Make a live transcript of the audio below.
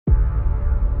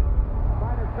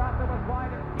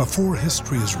Before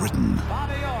history is written,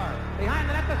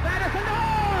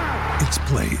 it's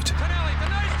played.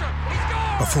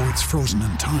 Before it's frozen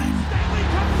in time,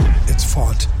 it's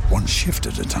fought one shift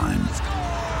at a time.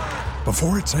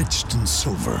 Before it's etched in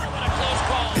silver,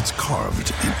 it's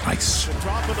carved in ice.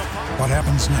 What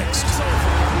happens next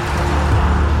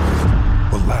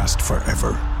will last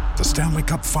forever. The Stanley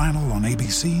Cup Final on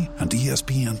ABC and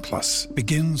ESPN Plus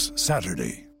begins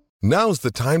Saturday. Now's the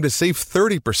time to save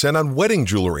 30% on wedding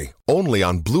jewelry, only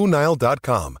on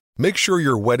BlueNile.com. Make sure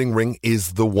your wedding ring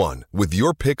is the one with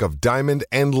your pick of diamond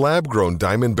and lab-grown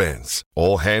diamond bands,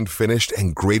 all hand-finished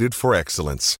and graded for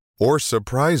excellence. Or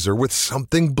surprise her with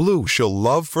something blue she'll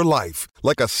love for life,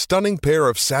 like a stunning pair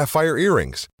of sapphire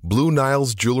earrings. Blue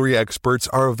Nile's jewelry experts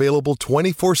are available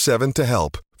 24/7 to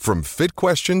help, from fit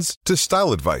questions to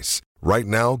style advice. Right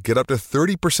now, get up to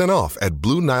 30% off at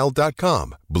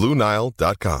BlueNile.com.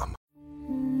 BlueNile.com.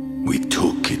 We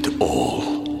took it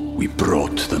all. We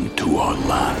brought them to our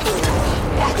land.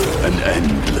 An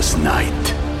endless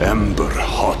night, ember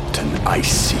hot and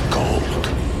icy cold.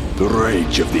 The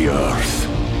rage of the earth.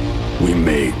 We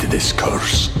made this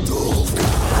curse.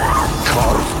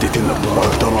 Carved it in the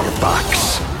blood on our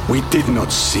backs. We did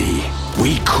not see.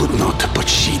 We could not, but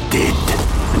she did.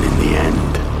 And in the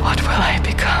end... What will I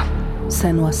become?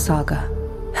 Senua's Saga.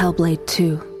 Hellblade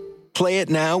 2. Play it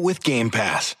now with Game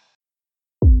Pass.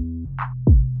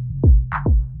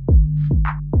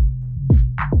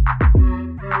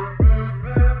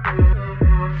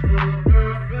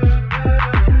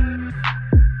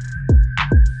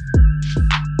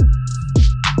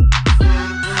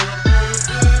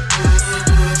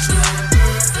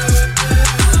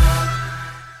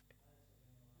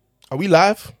 Are we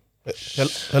live?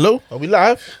 Hello? Are we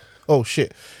live? Oh,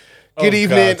 shit. Good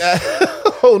evening.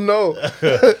 Oh, no.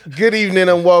 Good evening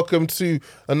and welcome to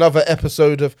another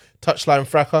episode of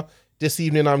Touchlinefracas. This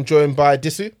evening I'm joined by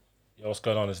Disu. Yo, what's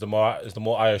going on? It's the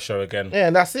More Io show again. Yeah,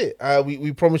 and that's it.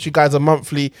 We promised you guys a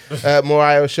monthly More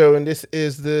Io show, and this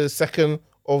is the second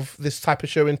of this type of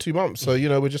show in 2 months. So,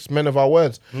 we're just men of our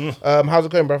words. How's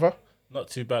it going, brother? Not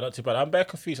too bad. I'm bare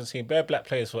confused. I'm seeing bare black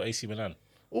players for AC Milan.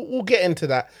 We'll get into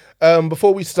that.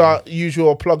 Before we start,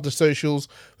 usual plug the socials.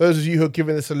 Those of you who are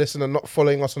giving this a listen and not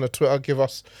following us on the Twitter, give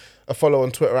us a follow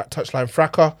on Twitter at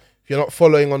Touchlinefracas. If you're not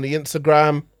following on the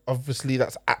Instagram, obviously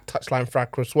that's at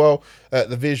Touchlinefracas as well.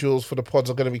 The visuals for the pods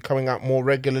are going to be coming out more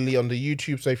regularly on the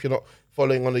YouTube. So if you're not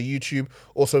following on the YouTube,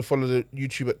 also follow the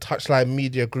YouTube at Touchline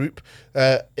Media Group.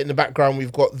 In the background,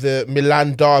 we've got the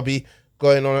Milan derby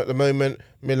going on at the moment.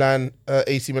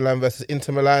 AC Milan versus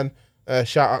Inter Milan.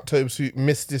 Shout out to those who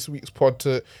missed this week's pod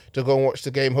to go and watch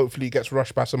the game. Hopefully he gets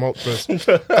rushed by some ultras. With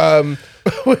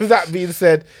that being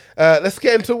said, let's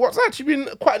get into what's actually been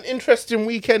quite an interesting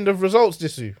weekend of results,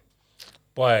 Disu.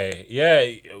 Boy, yeah,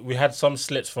 we had some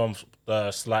slits from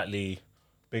the slightly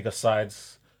bigger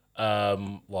sides.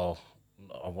 Well,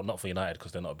 not for United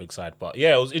because they're not a big side. But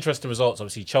yeah, it was interesting results.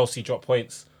 Obviously, Chelsea dropped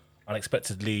points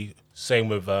unexpectedly. Same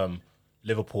with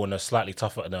Liverpool in a slightly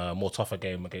tougher, in a more tougher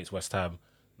game against West Ham.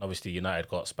 Obviously, United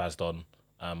got spazzed on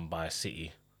by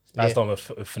City. Spazzed on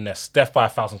with finesse. Death by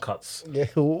 1,000 cuts. Yeah,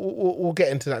 we'll get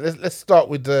into that. Let's start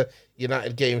with the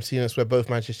United game, seeing as we're both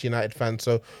Manchester United fans.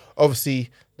 So, obviously,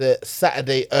 the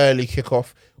Saturday early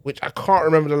kickoff, which I can't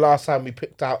remember the last time we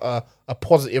picked out a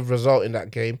positive result in that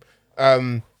game.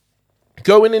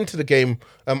 Going into the game,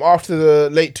 after the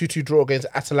late 2-2 draw against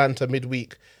Atalanta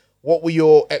midweek, what were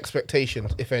your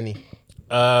expectations, if any?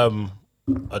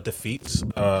 A defeat,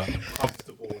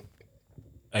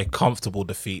 a comfortable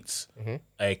defeat,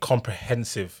 a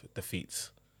comprehensive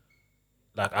defeat.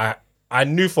 Like I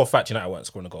knew for a fact United weren't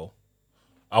scoring a goal.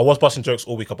 I was busting jokes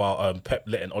all week about Pep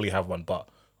letting Ollie have one, but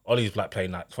Ollie's like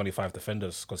playing like 25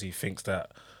 defenders because he thinks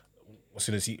that as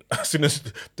soon as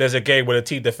there's a game where the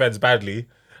team defends badly,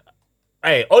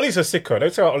 hey, Ollie's a sicko.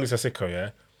 Don't tell Ollie's a sicko, yeah.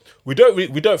 We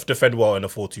don't defend well in a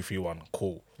 4-2-3-1.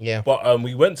 Cool. Yeah. But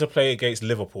we went to play against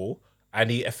Liverpool. And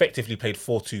he effectively played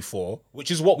 4-2-4,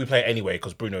 which is what we play anyway,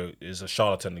 because Bruno is a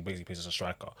charlatan. He basically plays as a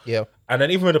striker. Yeah. And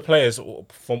then even when the players,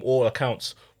 from all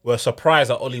accounts, were surprised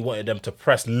that Ollie wanted them to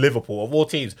press Liverpool. Of all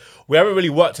teams, we haven't really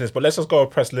worked in this, but let's just go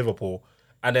and press Liverpool.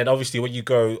 And then obviously when you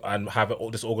go and have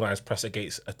this organised press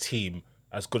against a team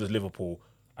as good as Liverpool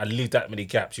and leave that many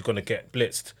gaps, you're going to get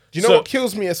blitzed. Do you know what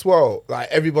kills me as well? Like,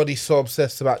 everybody's so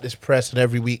obsessed about this press and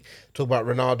every week talk about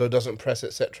Ronaldo doesn't press,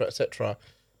 etc., etc.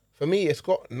 For me, it's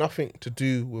got nothing to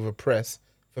do with a press.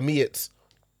 For me, it's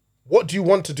what do you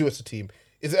want to do as a team?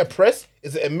 Is it a press?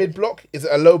 Is it a mid block? Is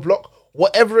it a low block?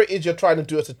 Whatever it is you're trying to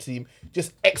do as a team,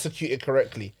 just execute it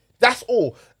correctly. That's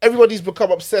all. Everybody's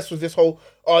become obsessed with this whole,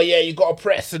 oh yeah, you got to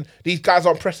press and these guys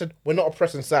aren't pressing. We're not a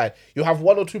pressing side. You have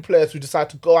one or two players who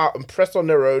decide to go out and press on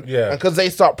their own. Yeah. And because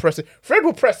they start pressing, Fred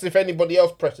will press if anybody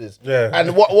else presses. Yeah.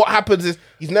 And what happens is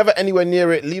he's never anywhere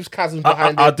near it, leaves chasms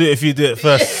behind I'll him. do it if you do it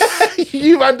first.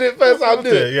 You man do it first, I'll do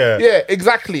it. Yeah. Yeah,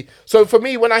 exactly. So for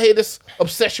me, when I hear this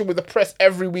obsession with the press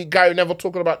every week, Gary Neville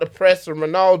talking about the press and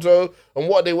Ronaldo and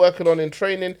what they're working on in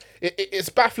training, it's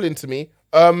baffling to me.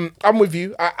 I'm with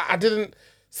you. I didn't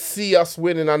see us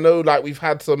winning. I know like we've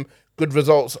had some good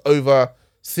results over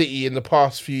City in the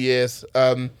past few years.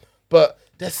 But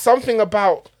there's something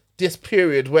about this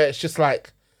period where it's just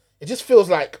like, it just feels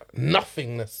like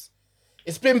nothingness.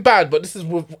 It's been bad, but this is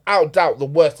without doubt the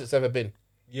worst it's ever been.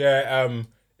 Yeah,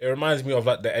 it reminds me of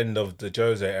like the end of the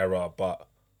Jose era, but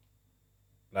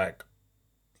like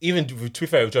even to be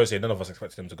fair with Jose, none of us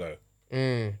expected him to go.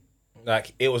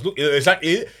 Like it was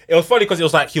funny because it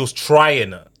was like he was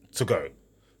trying to go,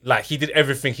 like he did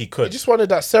everything he could. He just wanted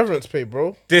that severance pay,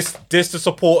 bro. This the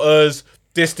supporters,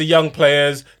 this the young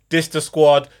players, this the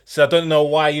squad. So I don't know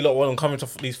why you lot want to come into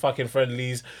these fucking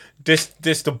friendlies. This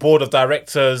the board of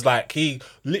directors. Like he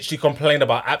literally complained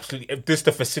about absolutely this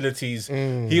the facilities.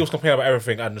 He was complaining about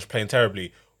everything and just playing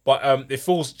terribly. But it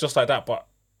feels just like that. But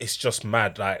it's just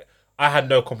mad. Like I had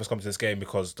no confidence coming to this game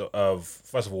because of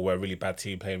first of all we're a really bad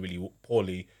team playing really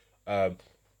poorly,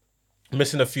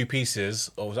 missing a few pieces.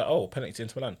 I was like, oh, penalty to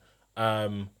Inter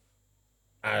Milan,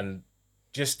 and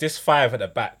just this five at the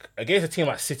back against a team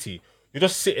like City. You're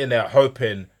just sitting there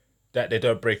hoping that they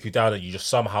don't break you down and you just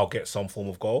somehow get some form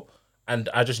of goal. And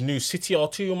I just knew City are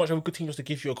too much of a good team just to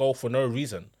give you a goal for no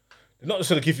reason. They're not just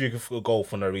going to give you a goal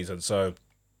for no reason. So,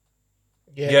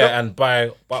 and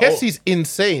by Kessie's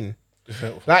insane.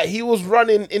 Like, he was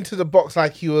running into the box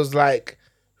like he was like,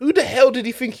 who the hell did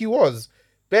he think he was?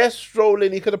 Bare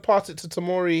strolling, he could have passed it to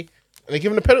Tomori and they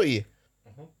give him a penalty.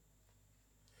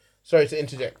 Sorry to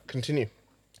interject. Continue.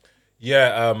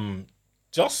 Yeah, and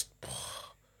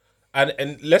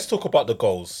let's talk about the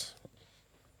goals.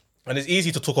 And it's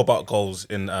easy to talk about goals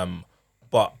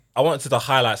but I wanted to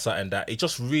highlight something that it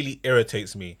just really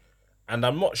irritates me. And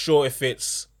I'm not sure if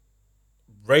it's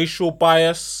racial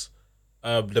bias.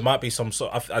 There might be some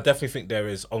sort I definitely think there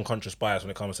is unconscious bias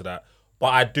when it comes to that.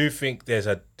 But I do think there's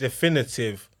a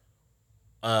definitive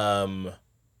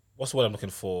what's the word I'm looking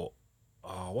for?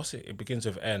 What's it? It begins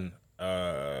with N.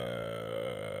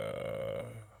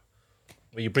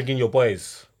 When you bring in your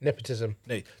boys. Nepotism.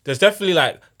 There's definitely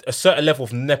like a certain level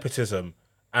of nepotism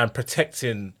and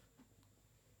protecting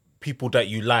people that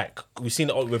you like. We've seen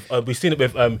it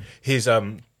with his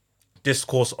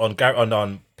discourse on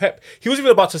Pep. He was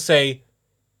even about to say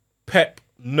Pep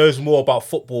knows more about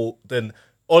football than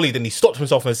Oli. Then he stopped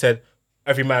himself and said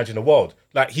every manager in the world.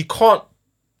 Like he can't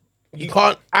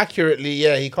accurately.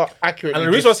 And the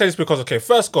reason I say this is because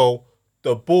first goal,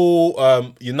 the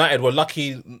ball, United were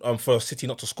lucky for City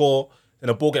not to score. Then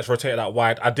the ball gets rotated out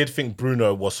wide. I did think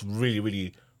Bruno was really,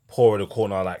 really poor in the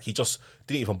corner. Like he just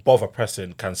didn't even bother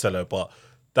pressing Cancelo, but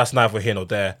that's neither here nor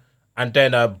there. And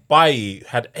then Bailly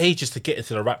had ages to get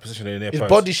into the right position in their his post.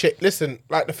 body shape. Listen,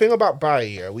 like the thing about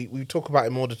Bailly, we talk about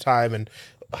him all the time and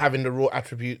having the raw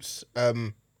attributes.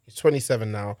 He's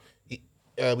 27 now. We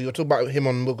were talking about him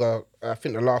on Muga, I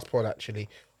think the last pod actually,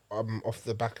 off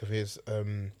the back of his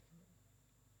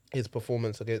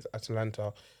performance against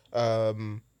Atalanta.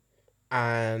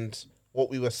 And what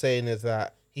we were saying is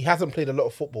that he hasn't played a lot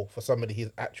of football for somebody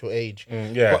his actual age.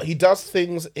 But he does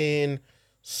things in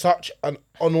such an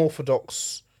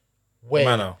unorthodox way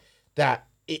that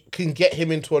it can get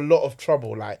him into a lot of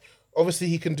trouble. Like, obviously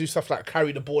he can do stuff like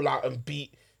carry the ball out and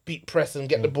beat press and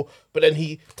get the ball, but then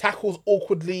he tackles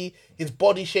awkwardly. His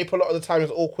body shape a lot of the time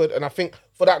is awkward, and I think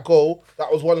for that goal,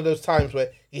 that was one of those times where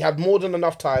he had more than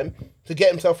enough time to get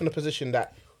himself in a position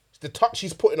that the touch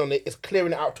he's putting on it is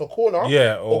clearing it out to a corner,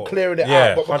 or clearing it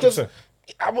out. But because 100%.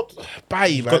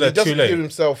 He doesn't give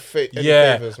himself any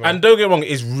favours, man. And don't get me wrong,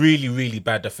 it's really, really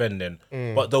bad defending.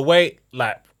 But the way,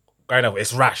 like, going over,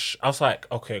 it's rash. I was like,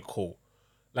 okay, cool.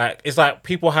 Like, it's like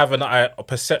people have a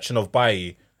perception of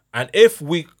Bailly, and if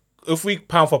we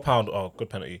pound for pound, good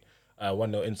penalty,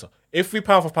 1-0 Inter. If we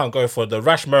pound for pound go for the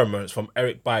rash moments from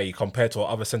Eric Bailly compared to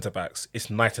our other centre backs, it's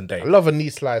night and day. I love a knee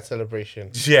slide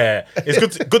celebration. Yeah,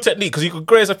 it's good technique because you can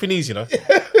graze up your knees, you know.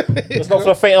 It's not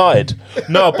for faint-hearted.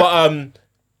 No,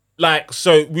 but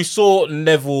so we saw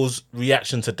Neville's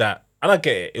reaction to that, and I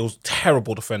get it. It was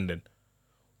terrible defending,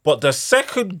 but the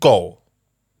second goal,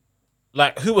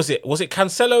 like, who was it? Was it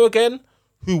Cancelo again?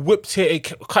 Who whipped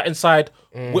it, cut inside,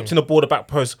 whipped in the ball, the back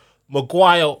post.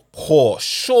 Maguire, poor.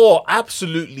 Shaw,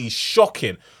 absolutely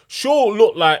shocking. Shaw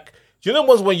looked like Do you know the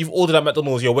ones when you've ordered at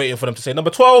McDonald's, you're waiting for them to say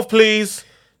number 12, please?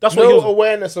 That's what he was.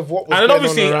 Awareness of what was going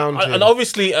on around him. And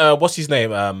obviously, what's his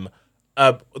name? De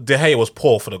Gea was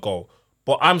poor for the goal.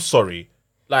 But I'm sorry.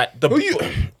 Like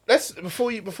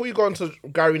before you go on to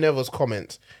Gary Neville's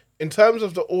comments, in terms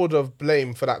of the order of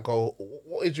blame for that goal,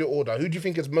 what is your order? Who do you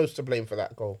think is most to blame for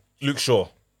that goal? Luke Shaw.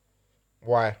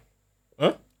 Why?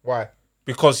 Huh? Why?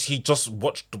 Because he just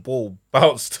watched the ball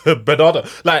bounce to Bernardo.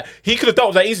 Like, he could have dealt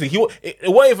with that easily. It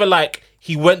wasn't even like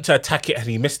he went to attack it and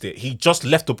he missed it. He just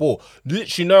left the ball.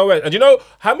 Literally nowhere. And you know,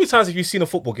 how many times have you seen a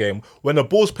football game when the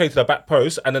ball's played to the back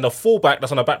post and then the fullback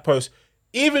that's on the back post,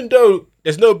 even though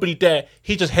there's nobody there,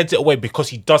 he just heads it away because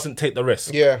he doesn't take the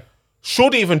risk. Yeah.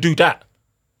 Should he even do that?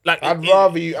 Like, I'd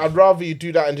rather you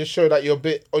do that and just show that you're a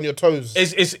bit on your toes.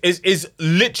 Is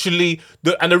literally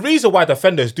the reason why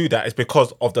defenders do that is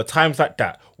because of the times like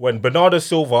that when Bernardo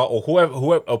Silva or whoever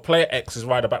or player X is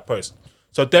right at the back post.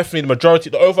 So definitely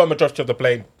the overall majority of the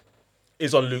blame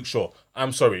is on Luke Shaw.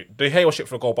 I'm sorry, De Gea was shit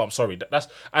for a goal, but I'm sorry.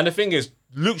 And the thing is,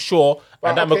 Luke Shaw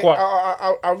and that Maguire.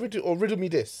 I'll riddle me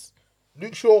this.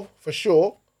 Luke Shaw for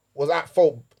sure was at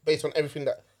fault based on everything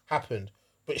that happened,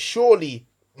 but surely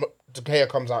De Gea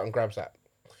comes out and grabs that.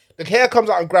 De Gea comes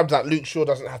out and grabs that. Luke Shaw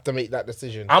doesn't have to make that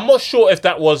decision. I'm not sure if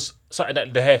that was something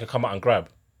that De Gea could come out and grab.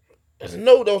 There was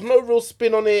no real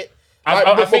spin on it.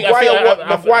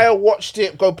 Maguire watched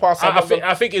it go past.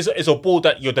 I think it's a ball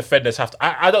that your defenders have to.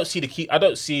 I don't see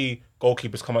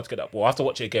goalkeepers come out to get that ball. I have to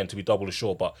watch it again to be double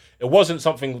sure. But it wasn't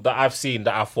something that I've seen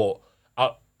that I thought.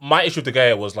 My issue with De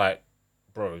Gea was like,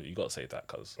 bro, you got to save that,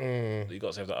 cuz you got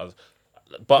to save that.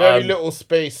 But very little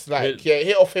space.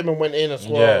 Hit off him and went in as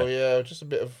well. Yeah, just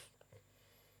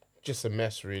a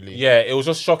mess, really. Yeah, it was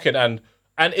just shocking, and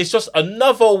it's just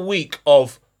another week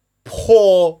of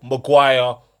poor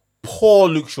Maguire, poor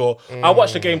Luke Shaw. I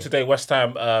watched the game today, West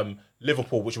Ham,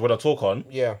 Liverpool, which we're going to talk on.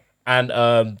 Yeah.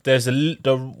 And there's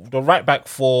the right back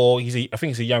for I think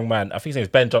he's a young man. I think his name is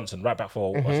Ben Johnson, right back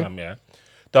for West Ham. Yeah.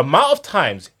 The amount of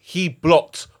times he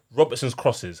blocked Robertson's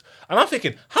crosses, and I'm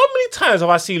thinking, how many times have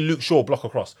I seen Luke Shaw block a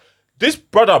cross? This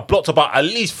brother blocked about at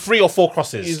least 3 or 4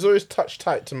 crosses. He's always touched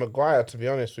tight to Maguire, to be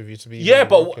honest with you.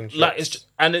 But like it's just,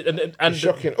 and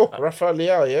shocking. Oh, Rafael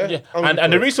Leao, yeah.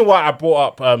 And the reason why I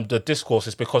brought up the discourse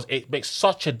is because it makes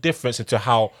such a difference into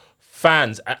how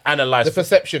fans analyze the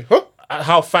perception.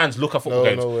 How fans look at football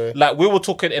games. No way. Like, we were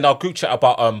talking in our group chat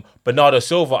about Bernardo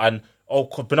Silva and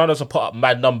Bernardo doesn't put up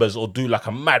mad numbers or do like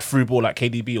a mad through ball like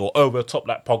KDB or over the top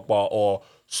like Pogba or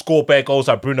score bare goals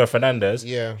like Bruno Fernandes.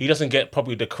 Yeah. He doesn't get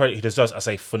probably the credit he deserves as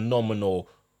a phenomenal,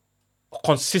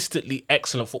 consistently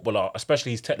excellent footballer,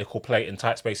 especially his technical play in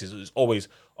tight spaces is always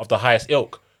of the highest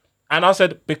ilk. And I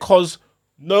said, because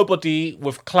nobody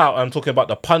with clout, I'm talking about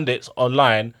the pundits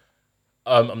online,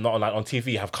 I'm not online, on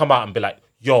TV, have come out and be like,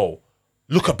 yo,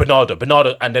 look at Bernardo,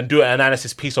 and then do an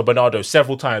analysis piece of Bernardo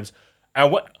several times.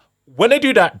 And when they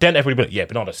do that, then everybody be like, yeah,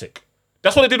 Bernardo's sick.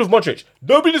 That's what they did with Modric.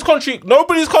 Nobody's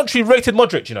country rated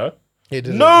Modric, you know?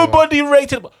 Nobody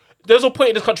rated... There's a point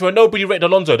in this country where nobody rated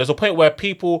Alonso. There's a point where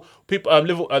people they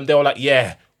were like,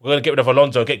 yeah, we're going to get rid of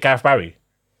Alonso and get Gareth Barry.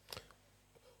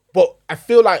 But I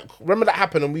feel like, remember that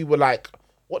happened and we were like,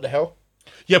 what the hell?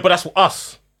 Yeah, but that's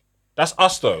us. That's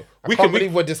us, though. I can't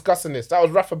believe we're discussing this. That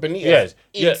was Rafa Benitez.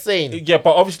 Insane. Yeah,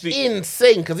 but obviously...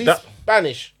 Insane, because he's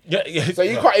Spanish. Yeah. So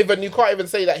you can't even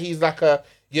say that he's like a...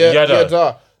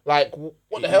 Yeah. Like,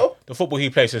 what the hell? The football he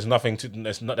plays is nothing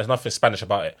there's nothing Spanish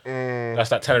about it.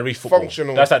 That's that Tenerife football.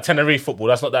 Functional. That's that Tenerife football.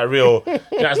 That's not that real.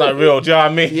 That's not real. Do you know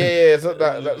what I mean? Yeah, it's not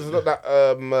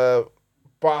that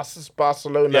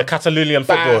Barcelona. Yeah, Catalonian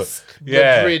football.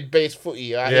 Madrid-based footy.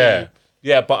 Yeah,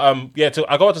 but I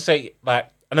got to say,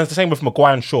 like, and it's the same with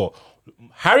Maguire and Shaw.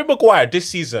 Harry Maguire this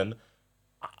season,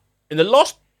 in the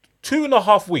last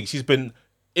 2.5 weeks, he's been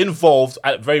involved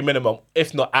at very minimum,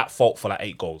 if not at fault, for like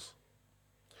 8 goals.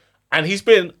 And he's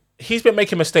been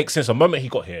making mistakes since the moment he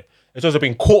got here. In terms of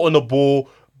being caught on the ball,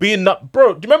 being not,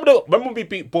 bro. Do you remember when we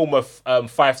beat Bournemouth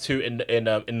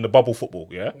 5-2 in the bubble football?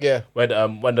 Yeah, yeah. When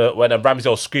Ramsey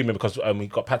was screaming because he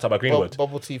got packed up by Greenwood.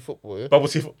 Bubble tea football. Yeah? Bubble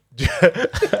tea. Do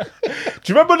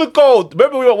you remember the goal?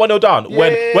 Remember we went 1-0 down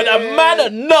when a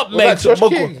man nutmegs.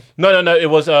 No. It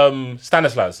was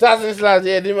Stanislas. Stanislas.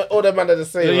 Yeah, all the man are the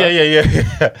same.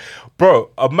 Yeah.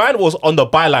 Bro, a man was on the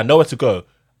byline, nowhere to go.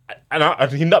 And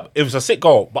it was a sick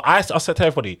goal. But I said to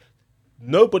everybody,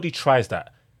 nobody tries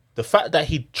that. The fact that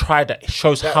he tried that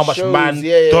shows how much man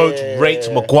don't rate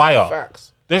Maguire.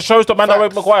 Facts. This shows that man don't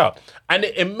rate Maguire. And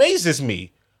it amazes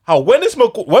me how when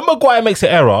Maguire makes an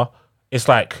error, it's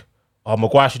like, oh,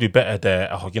 Maguire should do better there.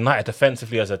 Oh, United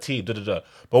defensively as a team.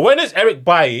 But when it's Eric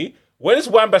Bailly, when it's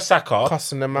Wan-Bissaka,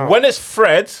 cussing them out. when it's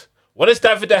Fred, When it's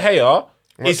David De Gea,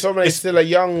 McTominay's still a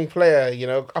young player, you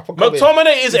know.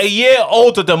 McTominay is a year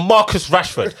older than Marcus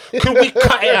Rashford. Can we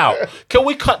cut it out? Can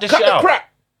we cut this shit out? Crap.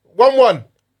 1-1.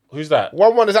 Who's that?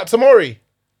 1-1. Is that Tomori?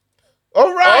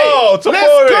 All right. Oh,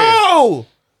 Tomori.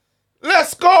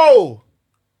 Let's go.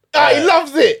 He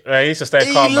loves it. Yeah, he needs to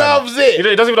stay calm. He loves it. He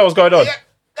doesn't even know what's going on. Yeah,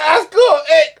 that's good.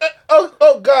 Hey,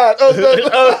 oh God.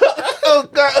 Oh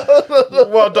God.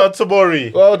 Well done,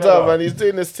 Tomori. Well done, man. He's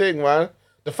doing this thing, man.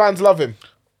 The fans love him.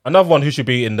 Another one who should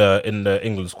be in the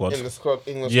England squad. In the squad,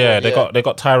 England yeah, squad. they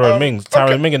got Tyrone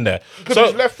Ming in there. Because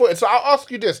he's left-footed. So I'll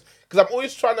ask you this, because I'm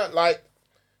always trying to like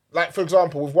for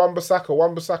example, with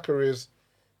Wan-Bissaka is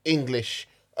English.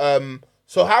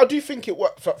 So how do you think it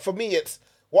works? For me, it's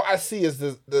what I see is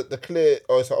the clear.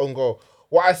 Oh, it's an own goal.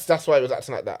 That's why it was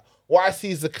acting like that. What I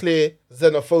see is the clear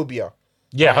xenophobia.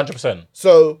 Yeah, 100%.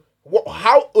 So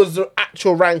how was the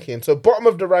actual ranking? So bottom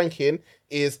of the ranking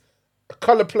is a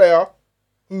colour player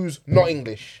who's not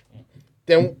English.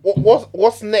 Then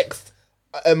what's next?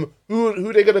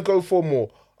 Who they gonna go for more?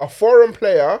 A foreign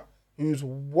player who's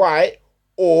white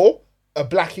or a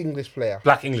black English player?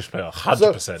 Black English player,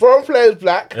 100%. So foreign player is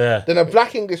black. Yeah. Then a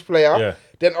black English player. Yeah.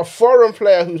 Then a foreign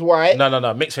player who's white.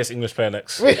 No. Mixed face English player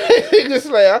next. English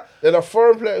player. Then a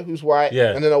foreign player who's white.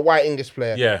 Yeah. And then a white English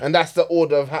player. Yeah. And that's the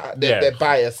order of how their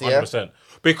bias. Yeah. 100%.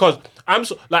 Because I'm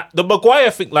like the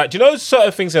Maguire thing. Like, do you know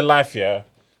certain things in life? Yeah,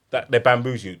 that they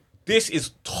bamboozle you. This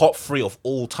is top 3 of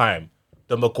all time.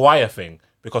 The Maguire thing.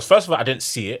 Because first of all, I didn't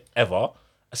see it ever.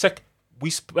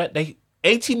 We spent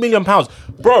 £80 million,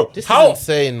 bro. This is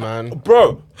insane, man.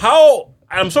 Bro, how?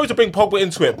 I'm sorry to bring Pogba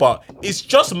into it, but it's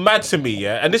just mad to me,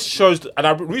 yeah. And this shows, and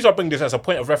the reason I bring this as a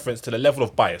point of reference to the level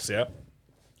of bias, yeah.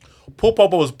 Paul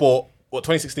Pogba was bought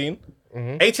 2016,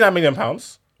 £89 million.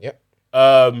 Yep.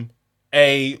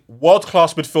 A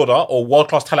world-class midfielder or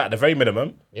world-class talent at the very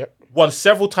minimum. Yep. Won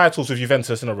several titles with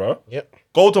Juventus in a row. Yep.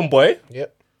 Golden Boy.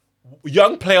 Yep.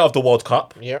 Young player of the World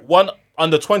Cup. Yep. Won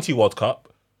under-20 World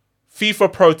Cup.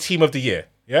 FIFA Pro Team of the Year.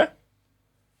 Yeah.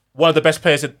 One of the best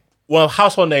players, one of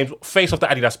household names, face of the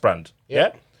Adidas brand.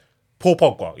 Yep. Yeah. Paul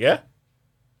Pogba. Yeah.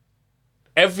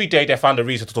 Every day they found a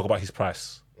reason to talk about his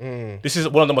price. This is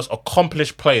one of the most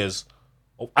accomplished players,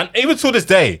 and even to this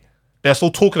day, they're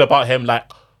still talking about him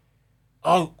like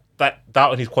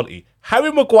doubting his quality.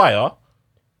 Harry Maguire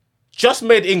just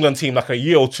made England team like a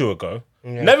year or two ago.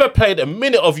 Yeah. Never played a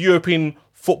minute of European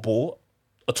football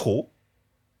at all.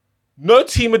 No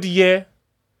team of the year.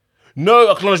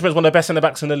 No acknowledgement as one of the best centre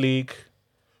backs in the league.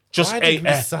 Just a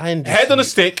head on a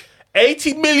stick.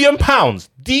 £80 million.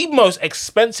 The most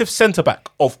expensive centre back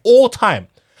of all time.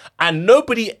 And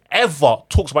nobody ever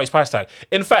talks about his price tag.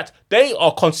 In fact, they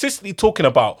are consistently talking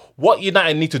about what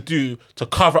United need to do to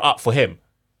cover up for him.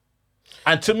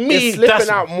 And to me, it's slipping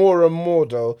out more and more,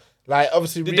 though. Like,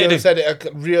 obviously,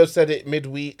 Rio said it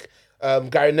midweek.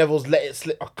 Gary Neville's let it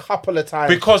slip a couple of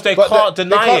times. Because they can't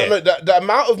deny it. Look, the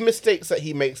amount of mistakes that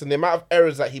he makes and the amount of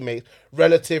errors that he makes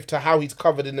relative to how he's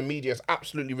covered in the media is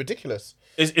absolutely ridiculous.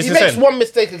 He makes one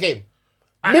mistake a game.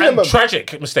 Minimum. And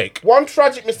tragic mistake. One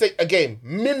tragic mistake a game.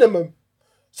 Minimum.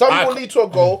 Some will lead to a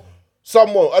goal.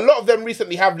 Some won't. A lot of them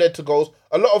recently have led to goals.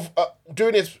 A lot of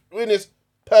during his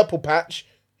purple patch,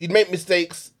 he'd make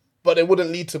mistakes, but they wouldn't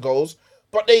lead to goals.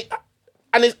 But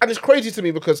it's crazy to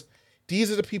me because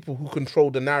these are the people who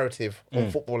control the narrative on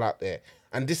football out there,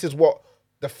 and this is what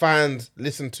the fans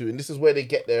listen to, and this is where they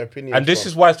get their opinion. And this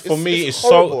is why for me it's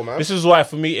horrible, so. Man. This is why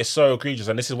for me it's so egregious,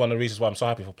 and this is one of the reasons why I'm so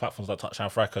happy for platforms like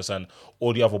Touchlinefracas and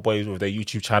all the other boys with their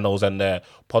YouTube channels and their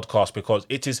podcasts, because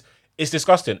it's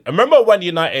disgusting. I remember when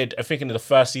United, I think in the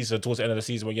first season, towards the end of the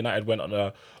season, when United went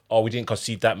on we didn't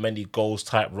concede that many goals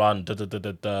type run,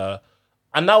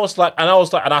 and I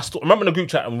still remember in the group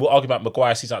chat and we were arguing about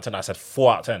Maguire season out of 10. I said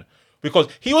 4 out of 10 because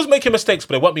he was making mistakes,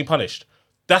 but they weren't being punished.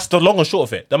 That's the long and short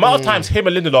of it. The amount of times him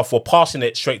and Lindelof were passing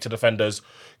it straight to defenders,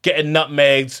 getting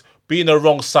nutmegged, being the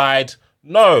wrong side.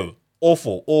 No,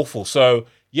 awful. So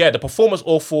yeah, the performance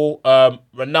awful.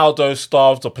 Ronaldo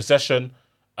starved of possession.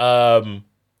 Yeah,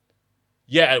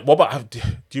 what about? Do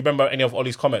you remember any of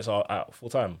Ollie's comments at full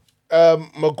time?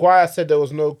 Maguire said there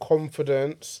was no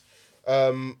confidence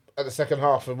at the second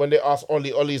half, and when they asked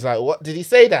Ollie, Ollie's like, "What did he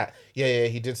say that?" Yeah,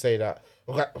 he did say that.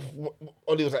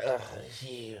 Ollie was like,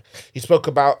 yeah. He spoke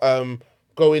about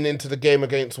going into the game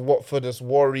against Watford as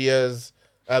Warriors,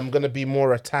 going to be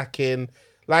more attacking.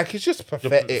 Like, it's just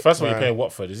pathetic. First of all, you're playing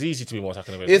Watford. It's easy to be more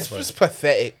attacking. It's just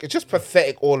pathetic. It's just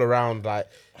pathetic all around. Like,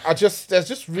 there's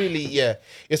just really,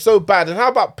 it's so bad. And how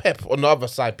about Pep on the other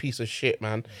side? Piece of shit,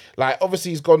 man. Like,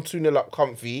 obviously, he's gone 2-0 up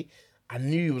comfy. I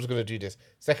knew he was going to do this.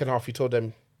 Second half, he told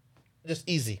them, Just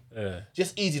easy. Yeah.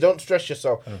 Just easy. Don't stress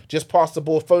yourself. Just pass the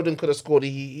ball. Foden could have scored.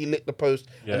 He licked the post.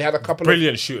 Yeah. And he had a couple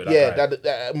Brilliant of... shooter,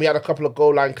 and we had a couple of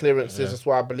goal line clearances as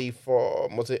well, I believe,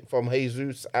 from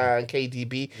Jesus and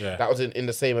KDB. Yeah. That was in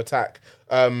the same attack.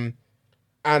 And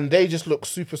they just look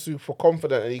super, super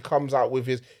confident. And he comes out with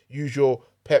his usual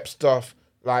pep stuff.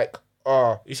 Like,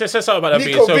 he said something about that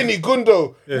Nico, being so... Vinny,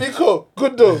 Gundo. Yeah. Nico,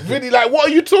 Gundo, Vinny. Like, what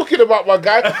are you talking about, my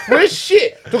guy? We're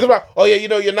shit. Talking about,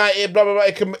 United, blah, blah, blah.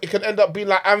 It can end up being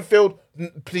like Anfield.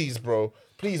 Please, bro.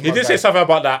 Please, He did say something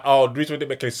about that. The reason we didn't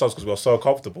make any subs because we were so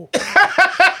comfortable.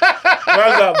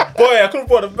 Man, like, boy, I couldn't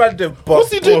put the man there.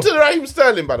 What's he doing to Raheem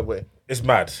Sterling, by the way? It's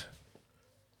mad.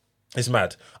 It's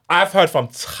mad. I've heard from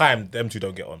time them two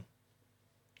don't get on.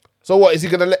 So what, is he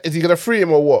gonna free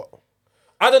him or what?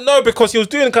 I don't know, because he was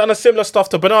doing kind of similar stuff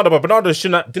to Bernardo, but Bernardo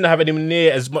didn't have any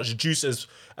near as much juice as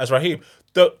Raheem.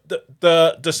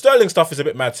 The Sterling stuff is a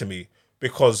bit mad to me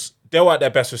because they were at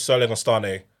their best with Sterling and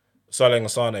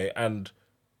Sane, and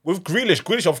with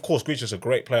Grealish, of course, Grealish is a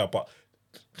great player, but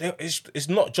it's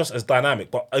not just as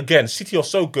dynamic. But again, City are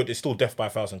so good, it's still death by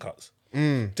 1,000 cuts.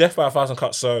 Death by 1,000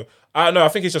 cuts. So I don't know. I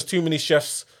think it's just too many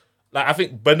chefs. Like, I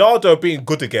think Bernardo being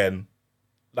good again.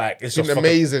 Like, it's been just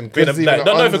amazing. Not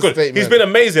even good. He's been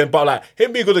amazing, but like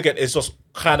him being good again is just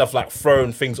kind of like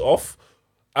throwing things off.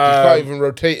 You can't even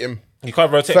rotate him. You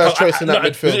can't rotate. First choice in that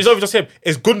midfield. It's not just him.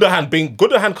 It's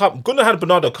Gundogan,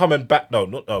 Bernardo coming back. No,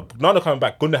 Bernardo coming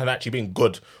back. Gundogan actually being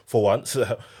good for once.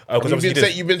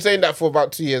 You've been saying that for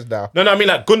about 2 years now. No, I mean,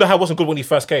 like, Gundogan wasn't good when he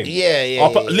first came.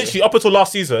 Literally up until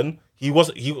last season, he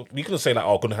wasn't. You couldn't say like,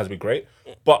 Gundogan's been great,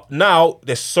 but now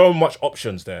there's so much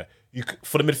options there.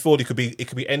 For the midfield, it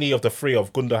could be any of the three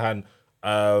of Gundogan,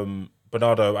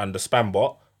 Bernardo, and the spam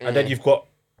bot, and then you've got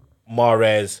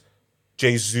Mahrez,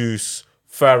 Jesus,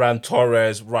 Ferran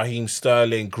Torres, Raheem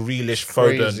Sterling, Grealish,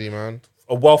 Foden. Crazy, man.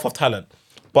 A wealth of talent.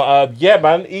 But yeah,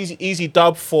 man, easy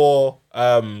dub for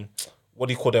what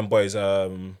do you call them boys?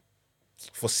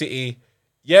 For City.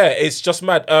 Yeah, it's just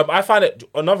mad. I find it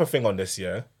another thing on this,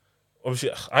 yeah.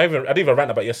 Obviously, I didn't even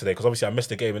rant about it yesterday because obviously I missed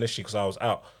the game initially because I was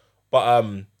out. But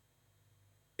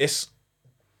it's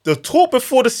the talk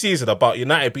before the season about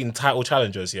United being title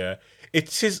challengers. Yeah,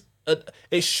 it shows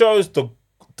the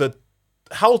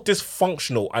how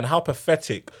dysfunctional and how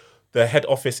pathetic the head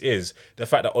office is. The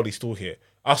fact that Ollie's still here.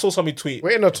 I saw somebody tweet.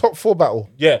 We're in a top 4 battle.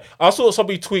 Yeah, I saw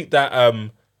somebody tweet that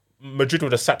Madrid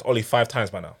would have sacked Ollie 5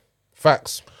 times by now.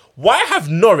 Facts. Why have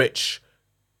Norwich,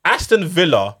 Aston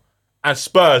Villa, and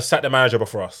Spurs sacked the manager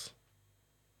before us?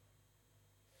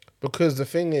 Because the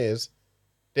thing is,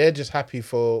 they're just happy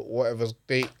for whatever's...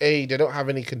 They don't have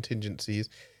any contingencies.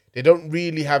 They don't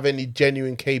really have any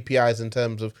genuine KPIs in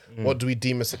terms of what do we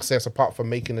deem a success apart from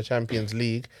making the Champions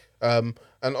League. And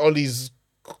Ollie's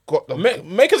got...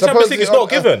 Making the Champions League is not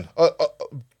given.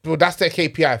 Well, that's their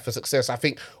KPI for success. I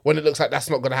think when it looks like that's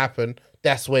not going to happen,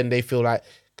 that's when they feel like,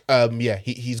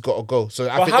 he's got to go. So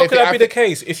how can that be the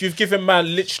case if you've given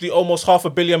man literally almost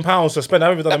 £500 million to spend? I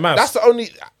haven't done the maths. That's the only...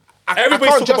 I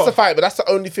can't justify it, but that's the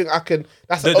only thing I can...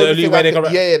 That's the only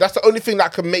thing that's the only thing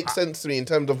that can make sense to me in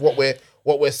terms of what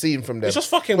we're seeing from them. It's just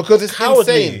fucking because it's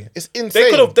cowardly. Insane. It's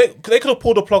insane. They could have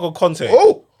pulled the plug on Conte.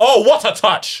 Oh, what a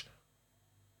touch!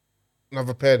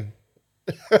 Another pen.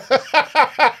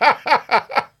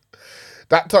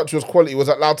 That touch was quality. Was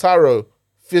at Lautaro.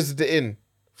 Fizzed it in.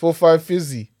 4-5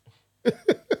 fizzy.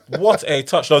 What a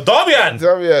touch. No,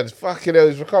 Darmian, fucking hell,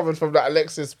 he's recovered from that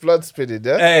Alexis blood spinning,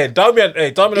 yeah? Hey,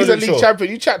 Darmian he's a league champion.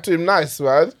 You chat to him nice,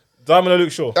 man. Darmian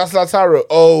Luke Shaw. That's Lautaro.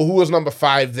 Oh, who was number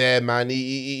 5 there, man?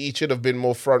 He should have been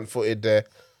more front-footed there.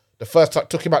 The first touch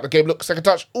took him out the game. Look, second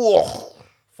touch. Oh,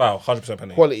 foul, 100%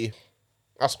 penalty. Quality.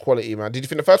 That's quality, man. Did you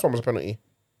think the first one was a penalty?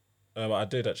 I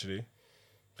did, actually.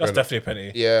 That's definitely a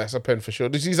penalty. Yeah, it's a pen for sure.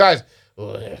 Did you see his eyes?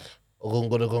 Oh, yeah.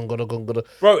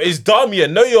 Bro, it's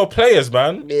Darmian. Know your players,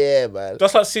 man. Yeah, man.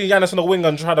 Just like seeing Giannis on the wing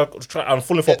and try and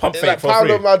falling for a pump fake like for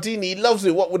Paolo free. Maldini, he loves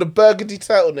it. What with a burgundy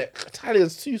turtleneck?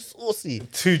 Italian's too saucy.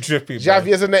 Too drippy,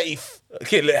 Javier Zanetti.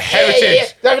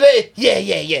 Heritage.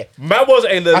 Yeah. Man was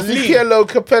an elite.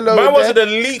 Capello. Man was an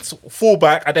elite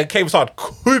fullback and then came and started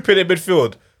cooping in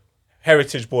midfield.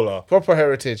 Heritage baller. Proper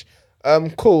heritage.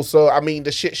 Cool. So, I mean,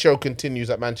 the shit show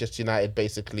continues at Manchester United,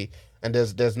 basically. And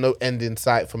there's no end in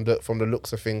sight from the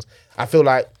looks of things. I feel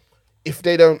like if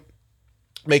they don't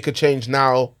make a change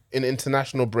now in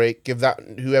international break, give that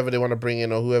whoever they want to bring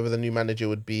in or whoever the new manager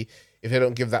would be, if they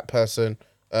don't give that person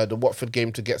the Watford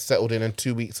game to get settled in and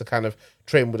 2 weeks to kind of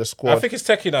train with the squad. I think it's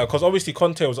techie now because obviously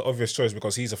Conte was an obvious choice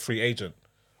because he's a free agent.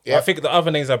 Yeah. I think the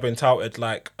other names have been touted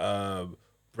like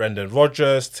Brendan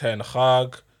Rodgers, Ten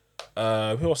Hag. Who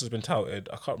else has been touted?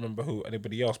 I can't remember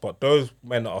anybody else, but those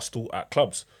men are still at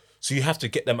clubs. So you have to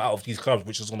get them out of these clubs,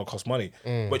 which is going to cost money,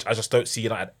 which I just don't see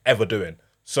United ever doing.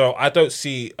 So I don't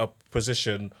see a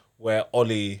position where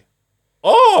Oli...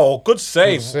 Oh, good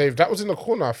save. Good save. That was in the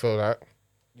corner, I feel like.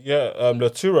 Yeah,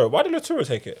 Laturo. Why did Laturo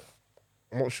take it?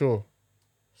 I'm not sure.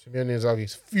 Simeone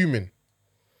Inzaghi's fuming.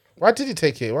 Why did he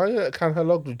take it? Why didn't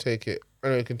Canhaloglu take it?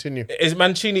 Anyway, continue. Is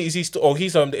Mancini, is he still... Oh,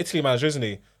 he's the Italy manager, isn't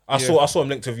he? I saw him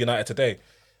linked with United today.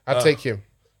 I'd take him.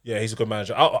 Yeah, he's a good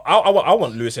manager. I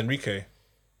want Luis Enrique.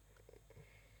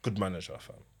 Good manager,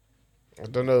 fam. I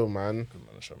don't know, man. Good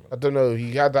manager, man. I don't know.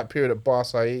 He had that period at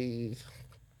Barca. He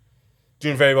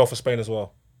Doing very well for Spain as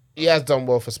well. He has done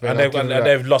well for Spain. And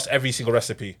they've lost every single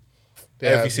recipe.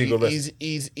 Every single recipe.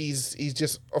 He's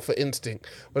just off of instinct.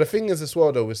 But the thing is as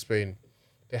well, though, with Spain,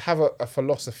 they have a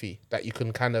philosophy that you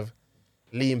can kind of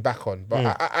lean back on.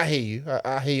 But I hear you.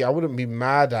 I hear you. I wouldn't be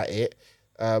mad at it.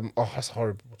 That's a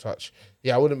horrible touch.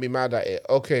 Yeah, I wouldn't be mad at it.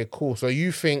 Okay, cool. So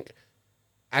you think,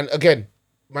 and again,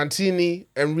 Mancini,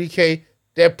 Enrique,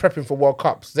 they're prepping for World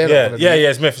Cups. They're not going to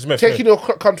leave. Smith. Taking your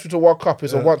country to World Cup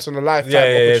is a once in a lifetime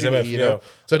opportunity, you know.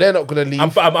 So they're not going to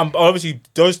leave. I'm obviously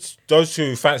those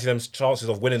two fancy them chances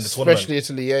of winning the tournament. Especially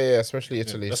Italy, especially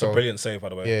Italy. That's a brilliant save, by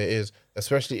the way. Yeah, it is.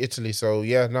 Especially Italy. So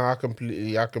yeah, no, I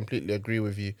completely agree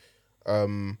with you.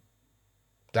 Damn.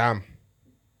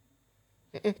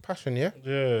 Passion, yeah?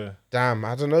 Yeah. Damn,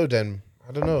 I don't know then.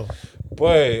 I don't know.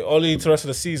 Boy, Oli to the rest of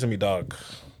the season, me dog.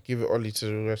 Give it Oli to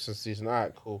the rest of the season. All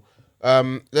right, cool.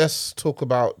 Let's talk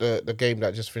about the game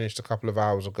that just finished a couple of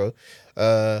hours ago.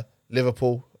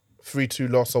 Liverpool 3-2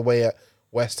 loss away at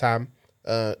West Ham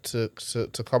to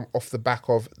come off the back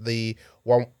of the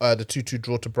 2-2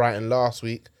 draw to Brighton last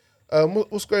week.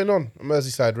 What's going on,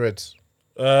 Merseyside Reds?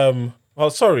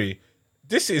 Sorry.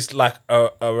 This is like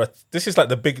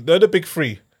the big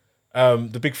three.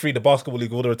 The big three, the basketball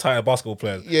league, all the retired basketball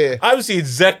players. Yeah. I'm seeing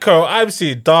Zeko, I'm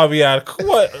seeing Darmian,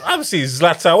 I'm seeing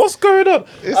Zlatan. What's going on?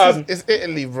 It's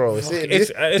Italy, bro.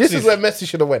 This is where Messi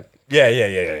should have went. Yeah.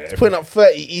 It's putting up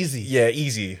 30 easy. Yeah,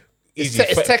 easy.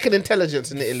 It's tech and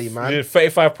intelligence in Italy, man.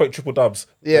 35-point triple dubs.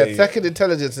 Yeah, tech and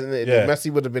intelligence in Italy. Yeah. Messi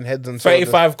would have been heads and shoulders.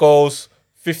 35 goals,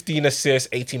 15 assists,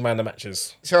 18 man of the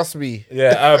matches. Trust me.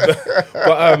 Yeah,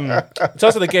 but in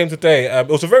terms of the game today, it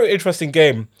was a very interesting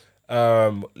game.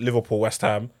 Liverpool, West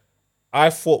Ham. I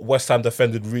thought West Ham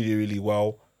defended really, really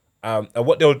well. And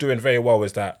what they were doing very well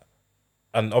is that,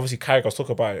 and obviously Carragher was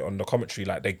talking about it on the commentary,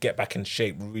 like they get back in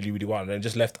shape really, really well, and then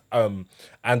just left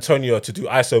Antonio to do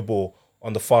ISO ball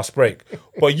on the fast break.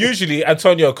 But usually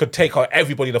Antonio could take out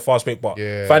everybody in the fast break, but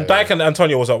Van Dijk and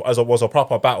Antonio was a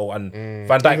proper battle, and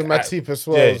Van Dijk... Even Matip as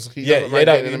well.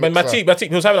 Matip,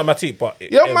 he was having a Matip, but...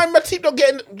 You don't mind Matip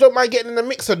don't mind getting in the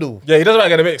mixer, though? Yeah, he doesn't mind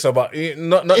getting in the mixer, but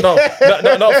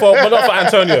not for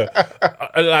Antonio.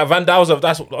 Like Van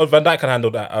Dijk can handle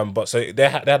that, but so they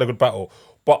had a good battle.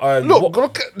 But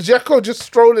look at Dzeko just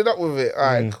strolling up with it. All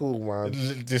right, cool, man.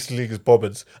 This league is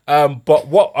bobbins. But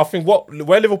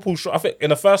where Liverpool I think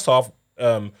in the first half,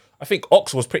 I think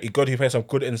Ox was pretty good. He played some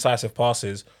good incisive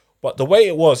passes. But the way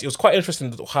it was quite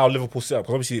interesting how Liverpool set up.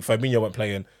 Because obviously Firmino weren't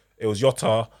playing. It was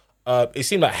Jota. It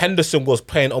seemed like Henderson was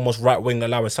playing almost right wing,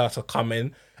 allowing Salah to come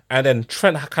in. And then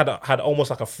Trent had almost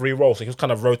like a free role. So he was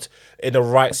kind of wrote in the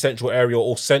right central area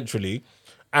or centrally.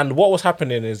 And what was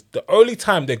happening is the only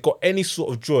time they got any sort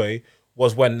of joy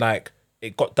was when like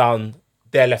it got down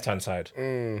their left-hand side.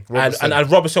 And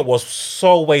Robertson was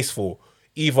so wasteful.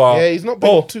 Either he's not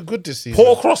been too good this season.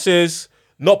 Poor crosses,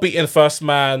 not beating first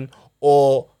man,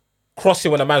 or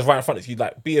crossing when a man's right in front of you,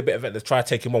 like be a bit of it to try to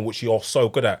take him on, which you're so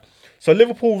good at. So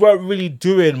Liverpool weren't really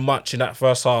doing much in that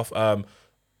first half.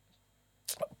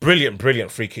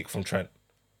 Brilliant free kick from Trent.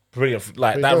 Brilliant,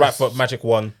 like that right foot magic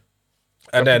one.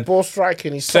 And then ball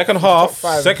striking. Second half,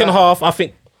 I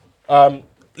think,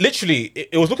 literally,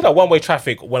 it was looking at one-way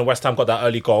traffic when West Ham got that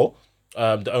early goal,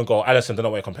 the own goal. Alisson, don't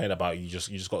know what you're complaining about.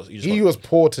 He was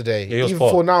poor today. Yeah, even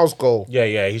for now's goal.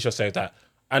 Yeah, he just saved that.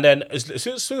 And then as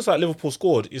soon as like Liverpool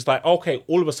scored, it's like okay,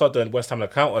 all of a sudden West Ham had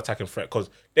a counter-attacking threat because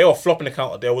they were flopping the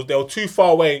counter. They were too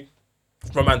far away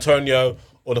from Antonio,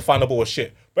 or the final ball was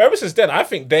shit. But ever since then, I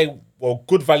think they were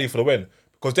good value for the win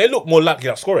because they look more likely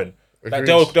at scoring. Like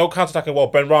they were counter-attacking well.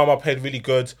 Ben Rama played really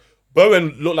good.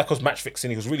 Bowen looked like he was match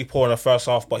fixing. He was really poor in the first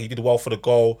half, but he did well for the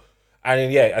goal. And then,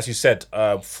 yeah, as you said,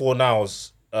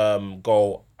 Fornal's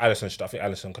goal, I think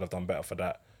Alisson could have done better for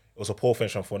that. It was a poor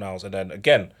finish on Fornal's. And then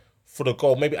again, for the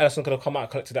goal, maybe Alisson could have come out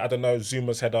and collected it. I don't know,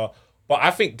 Zuma's header. But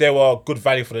I think they were good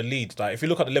value for the lead. Like if you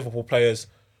look at the Liverpool players,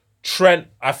 Trent,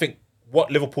 I think what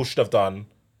Liverpool should have done,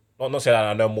 not saying that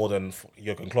I know more than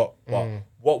Jurgen Klopp, but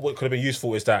what could have been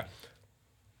useful is that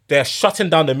they're shutting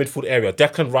down the midfield area.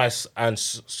 Declan Rice and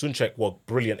Sunchek were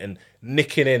brilliant in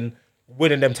nicking in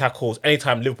winning them tackles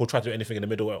anytime Liverpool try to do anything in the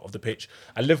middle of the pitch.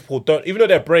 And Liverpool don't, even though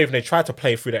they're brave and they try to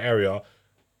play through the area,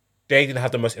 they didn't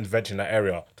have the most intervention in that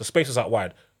area. The space was out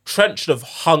wide. Trent should have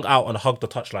hung out and hugged the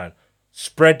touchline.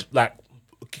 Spread, like,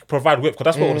 provide width, because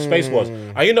that's what all the space was.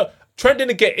 And Trent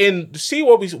didn't get in. See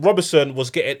what Robertson was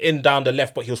getting in down the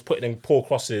left, but he was putting in poor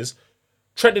crosses.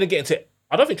 Trent didn't get into,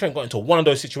 I don't think Trent got into one of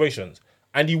those situations.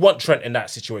 And you want Trent in that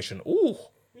situation. Ooh,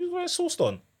 he was very sauced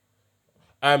on.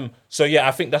 So yeah,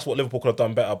 I think that's what Liverpool could have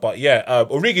done better. But yeah,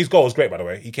 Origi's goal was great, by the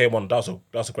way. He came on, that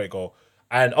was a great goal.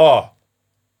 And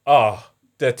the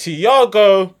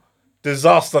Thiago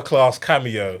disaster class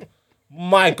cameo.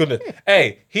 My goodness.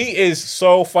 Hey, he is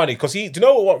so funny because do you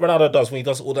know what Ronaldo does when he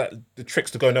does all the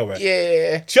tricks to go nowhere?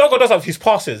 Yeah. Thiago does have his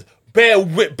passes. Bare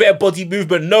whip, bare body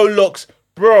movement, no looks.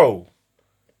 Bro,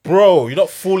 you're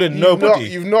not fooling nobody.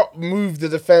 You've not moved the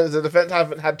defense. The defense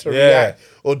haven't had to react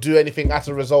or do anything as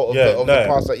a result of the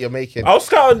pass that you're making. I was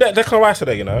scouting Declan Rice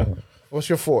today, What's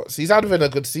your thoughts? He's having a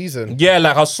good season. Yeah,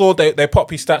 like I saw they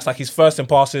pop his stats, like he's first in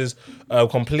passes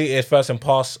completed, first in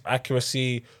pass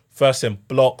accuracy, first in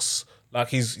blocks. Like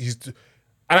he's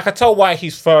and I can tell why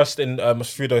he's first in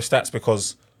through those stats,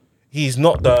 because he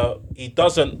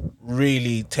doesn't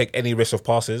really take any risk of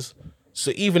passes.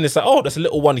 So even it's like, there's a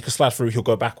little one he can slide through, he'll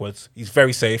go backwards. He's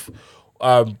very safe.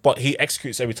 But he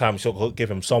executes every time, so I'll give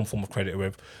him some form of credit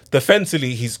with.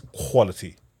 Defensively, he's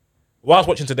quality. What I was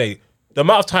watching today, the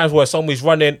amount of times where somebody's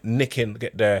running, nicking,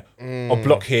 get there, a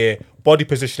block here, body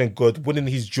positioning good, winning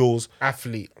his duels.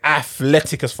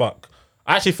 Athletic as fuck.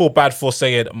 I actually feel bad for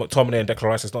saying McTominay and Declan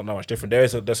Rice is not that much different.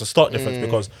 There's a stark difference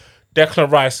because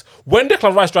when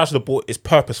Declan Rice drives to the ball, it's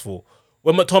purposeful.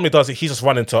 When McTominay does it, he's just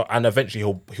running and eventually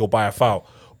he'll buy a foul.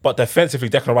 But defensively,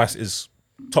 Declan Rice is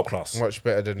top class. Much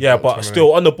better than but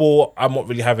still on the ball, I'm not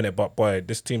really having it. But boy,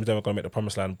 this team's never going to make the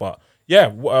promised land. But yeah,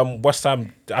 West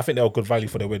Ham, I think they were good value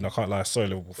for their win. I can't lie. Sorry,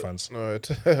 Liverpool fans. No,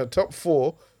 top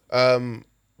four.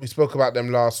 We spoke about them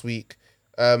last week.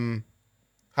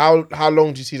 How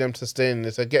long do you see them sustaining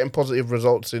this? They're getting positive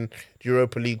results in the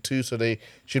Europa League too, so they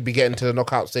should be getting to the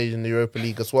knockout stage in the Europa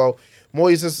League as well.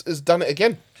 Moyes has done it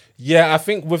again. Yeah, I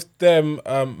think with them,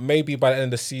 maybe by the end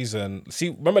of the season. See,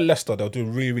 remember Leicester? They'll do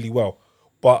really, really well.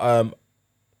 But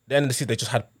the end of the season, they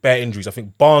just had bare injuries. I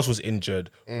think Barnes was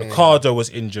injured. Ricardo was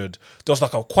injured. There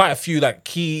was quite a few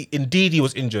key. Indeed, he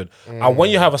was injured. And when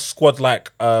you have a squad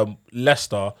like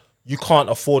Leicester, you can't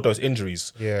afford those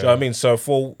injuries. Yeah. Do you know what I mean? So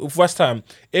for West Ham,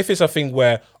 if it's a thing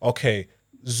where,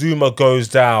 Zuma goes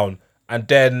down and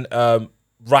then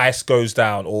Rice goes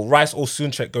down, or Rice or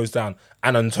Souček goes down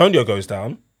and Antonio goes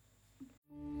down.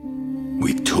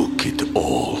 We took it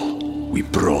all. We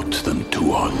brought them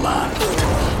to our land.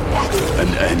 An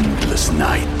endless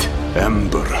night,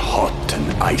 ember hot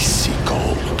and icy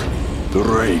cold. The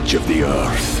rage of the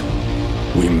earth.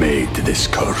 We made this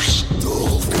curse.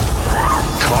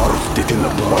 Carved it in the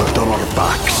blood on our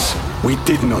backs. We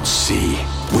did not see.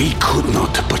 We could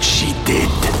not, but she did.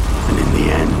 And in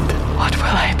the end... What will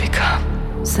I become?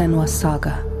 Senua's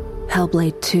Saga.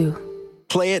 Hellblade 2.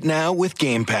 Play it now with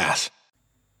Game Pass.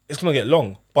 It's going to get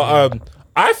long. But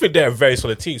I think they're a very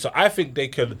solid team. So I think they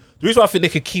could... The reason why I think they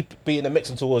could keep being in the mix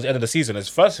until the end of the season is,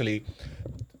 firstly,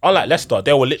 unlike Leicester,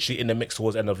 they were literally in the mix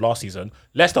towards the end of last season.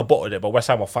 Leicester bottled it, but West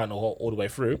Ham were fighting all the way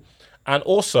through. And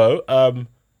also,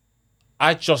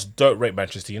 I just don't rate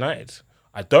Manchester United.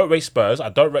 I don't rate Spurs. I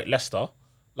don't rate Leicester.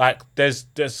 There's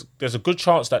a good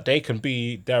chance that they can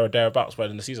be there or thereabouts by the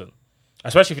end of the season.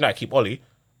 Especially if you keep Ollie.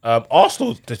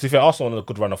 Arsenal, to be fair, Arsenal on a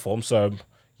good run of form. So,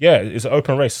 yeah, it's an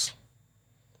open race.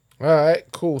 All right,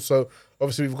 cool. So,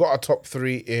 obviously, we've got our top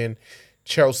three in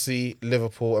Chelsea,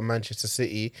 Liverpool and Manchester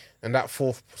City. And that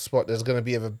fourth spot, there's going to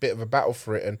be a bit of a battle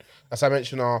for it. And as I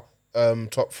mentioned, our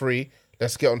top three,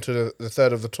 let's get on to the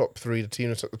third of the top three, the team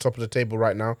that's at the top of the table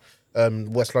right now.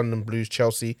 West London Blues,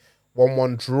 Chelsea.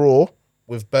 1-1 draw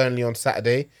with Burnley on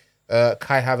Saturday.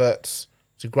 Kai Havertz,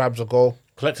 he grabs a goal.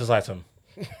 Collector's item.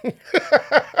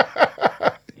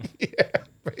 Yeah,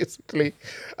 basically.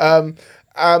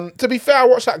 To be fair, I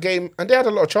watched that game and they had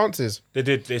a lot of chances. They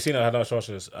did. They seemed to have no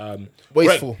chances.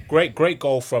 Wasteful. Great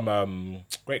goal from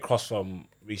great cross from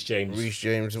Reece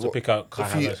James. To pick out Kai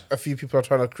Havertz. A few people are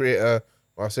trying to create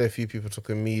I say a few people took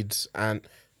a Meads and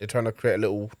they're trying to create a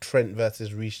little Trent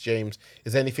versus Reece James.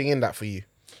 Is there anything in that for you?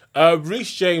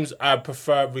 Reece James, I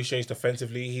prefer Reece James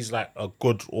defensively. He's a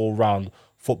good all-round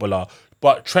footballer.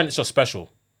 But Trent's just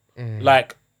special.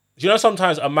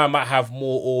 Sometimes a man might have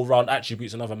more all-round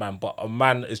attributes than another man, but a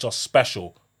man is just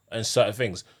special in certain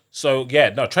things. So yeah,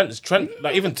 no, Trent,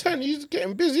 like even 10, he's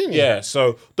getting busy, isn't he? yeah.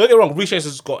 So don't get me wrong, Reece James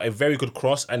has got a very good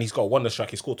cross and he's got a wonder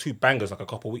strike. He scored 2 bangers like a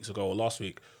couple of weeks ago or last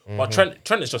week. But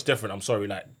Trent is just different. I'm sorry,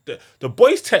 like the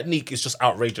boy's technique is just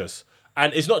outrageous,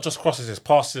 and it's not just crosses, it's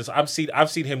passes. I've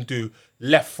seen him do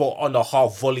left foot on the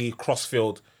half volley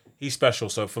crossfield. He's special.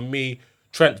 So for me,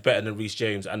 Trent's better than Reece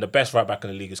James, and the best right back in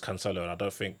the league is Cancelo. And I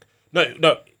don't think no.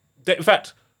 In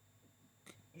fact,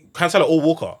 Cancelo or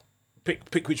Walker.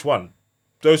 Pick which one.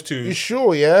 Those two. You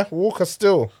sure? Yeah, Walker's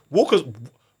still.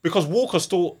 Because Walker's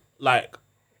still like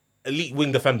elite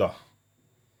wing defender.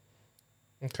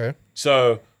 Okay.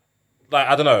 So, like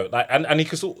I don't know, like and he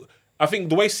can still. I think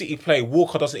the way City play,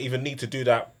 Walker doesn't even need to do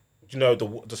that. You know,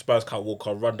 the Spurs can't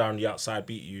Walker run down the outside,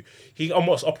 beat you. He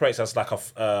almost operates as like a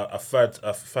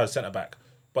third centre back.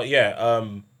 But yeah,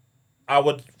 I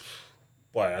would.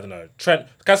 Boy, I don't know.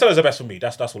 Cancelo's the best for me.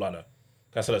 That's all I know.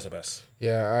 Cancelo's the best.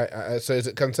 Yeah, so is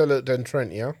it Cancelo then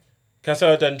Trent, yeah?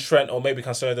 Cancelo then Trent, or maybe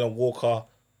Cancelo then Walker.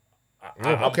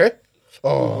 Okay.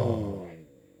 Oh.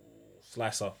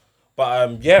 Slicer.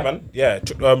 But yeah, man. Yeah.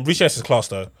 Reece James is class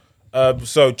though.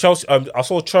 So Chelsea, I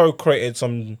saw Cho created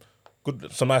some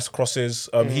nice crosses.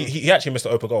 He actually missed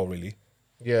the open goal, really.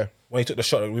 Yeah. When he took the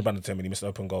shot, it rebounded to him and he missed an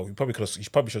open goal. He probably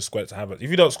should have squared it to Havertz.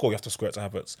 If you don't score, you have to square it to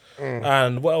Havertz.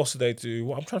 And what else did they do?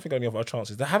 Well, I'm trying to think of any other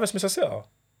chances. Did Havertz miss a sitter?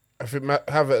 I think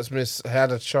Havertz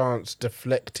had a chance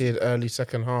deflected early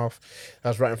second half. That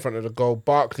was right in front of the goal.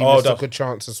 Barkley missed a good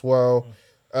chance as well.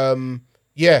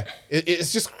 Yeah,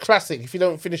 it's just classic. If you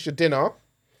don't finish your dinner,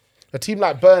 a team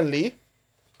like Burnley,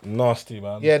 nasty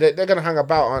man. Yeah, they're going to hang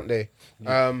about, aren't they?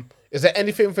 Is there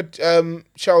anything for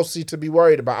Chelsea to be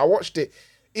worried about? I watched it.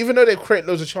 Even though they create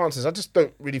loads of chances, I just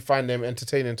don't really find them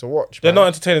entertaining to watch. They're not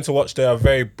entertaining to watch. They're a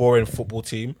very boring football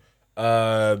team.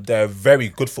 They're a very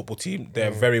good football team.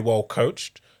 They're very well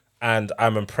coached, and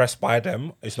I'm impressed by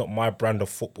them. It's not my brand of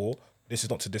football. This is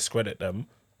not to discredit them,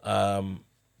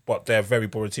 but they're a very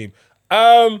boring team.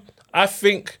 I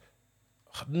think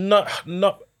not.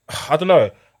 I don't know.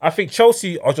 I think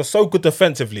Chelsea are just so good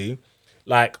defensively,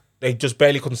 like they just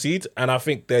barely concede, and I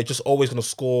think they're just always going to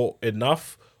score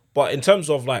enough. But in terms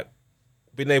of like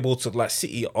being able to, like,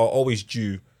 City are always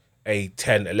due a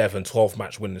 10, 11, 12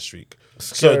 match winning streak.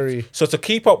 Scary. So to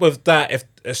keep up with that, if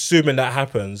assuming that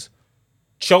happens,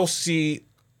 Chelsea,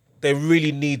 they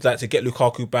really need that to get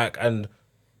Lukaku back and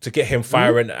to get him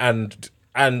firing and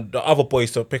the other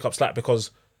boys to pick up slack,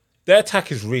 because their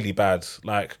attack is really bad.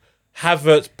 Like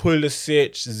Havertz,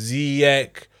 Pulisic,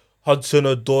 Ziyech,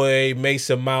 Hudson-Odoi,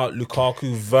 Mason Mount,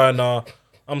 Lukaku, Werner.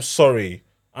 I'm sorry.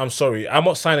 I'm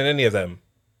not signing any of them.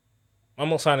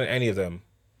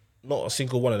 Not a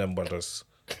single one of them brothers.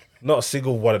 Not a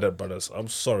single one of them brothers. I'm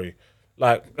sorry.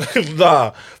 Like,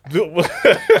 nah.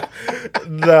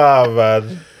 Nah,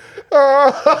 man.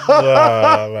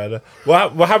 Nah, man.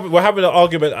 We're having an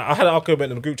argument. I had an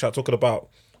argument in the group chat talking about,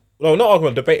 no, not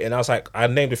argument, debating. I was like, I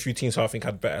named a few teams who I think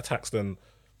had better attacks than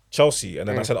Chelsea. And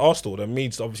then I said Arsenal. Then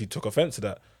Meads obviously took offense to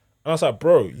that. And I was like,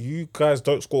 bro, you guys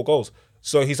don't score goals.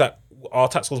 So he's like, our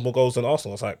attack scores more goals than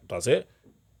Arsenal. I was like, does it?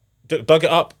 Dug it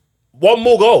up. One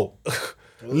more goal.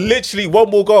 Literally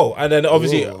one more goal. And then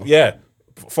obviously, yeah,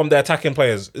 from their attacking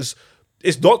players,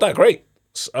 it's not that great.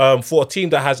 For a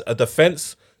team that has a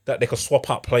defence that they can swap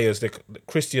out players,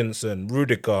 Christensen,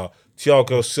 Rudiger,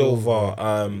 Thiago Silva,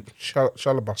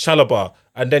 Chalobah.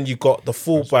 And then you got the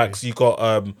fullbacks, you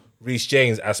got Reece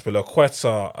James,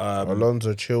 Aspilicueta,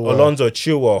 Alonso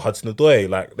Chilwell, Hudson-Odoi.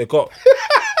 Like, they got...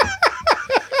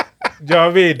 Do you know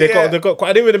what I mean? They got quite.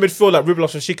 And even in the midfield, like Ruben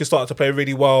Loftus-Cheek started to play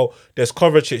really well. There's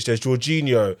Kovacic, there's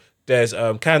Jorginho, there's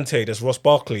Kante, there's Ross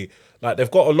Barkley. Like,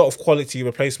 they've got a lot of quality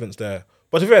replacements there.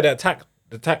 But to be fair, the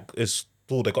attack is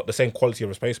still, they got the same quality of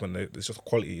replacement. It's just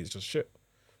quality, it's just shit.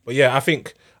 But yeah, I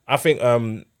think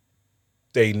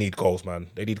they need goals, man.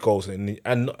 They need goals, they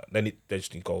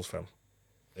just need goals, fam.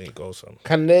 They need goals, fam.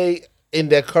 Can they, in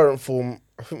their current form?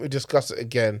 I think we discussed it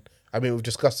again. I mean, we've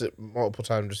discussed it multiple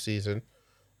times this season.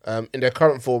 In their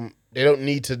current form, they don't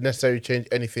need to necessarily change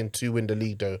anything to win the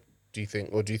league, though, do you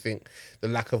think? Or do you think the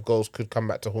lack of goals could come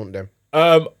back to haunt them?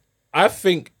 I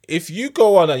think if you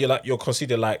go on and you're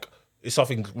considered like it's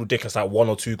something ridiculous, like 1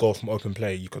 or 2 goals from open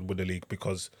play, you could win the league.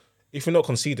 Because if you're not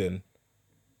conceding,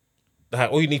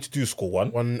 like, all you need to do is score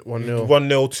 1-0,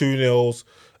 2-0,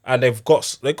 and they've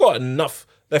got enough.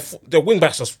 Their wing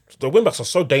backs are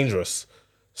so dangerous.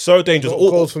 So dangerous.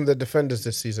 All goals from the defenders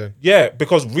this season. Yeah,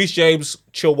 because Reece James,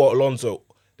 Chilwell, Alonso,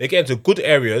 they get into good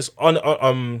areas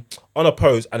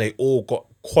unopposed, and they all got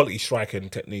quality striking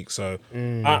technique. So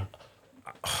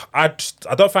I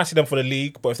don't fancy them for the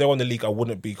league, but if they won the league, I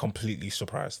wouldn't be completely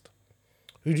surprised.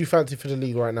 Who do you fancy for the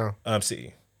league right now?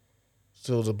 City.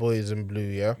 Still the boys in blue,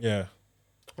 yeah? Yeah.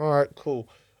 All right, cool.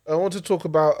 I want to talk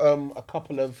about a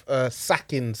couple of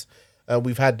sackings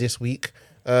we've had this week.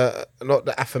 Not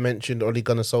the aforementioned Ole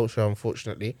Gunnar Solskjaer,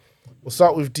 unfortunately. We'll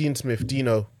start with Dean Smith,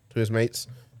 Dino, to his mates.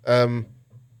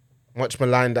 Much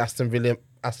maligned Aston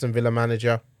Villa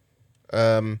manager.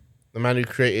 The man who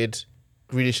created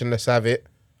Grealish and Let's Have It.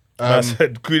 I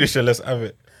said Grealish and Let's Have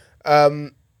It.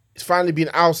 He's finally been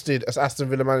ousted as Aston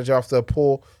Villa manager after a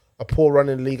poor run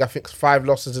in the league. I think 5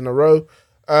 losses in a row.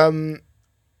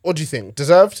 What do you think?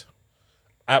 Deserved?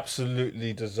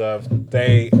 Absolutely deserved.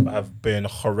 They have been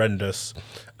horrendous,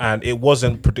 and it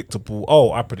wasn't predictable.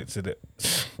 Oh, I predicted it.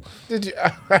 Did you?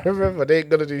 I remember they ain't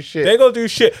gonna do shit. They're gonna do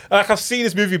shit. Like, I've seen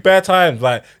this movie bare times.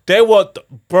 Like, they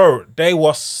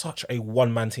were such a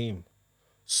one-man team.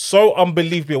 So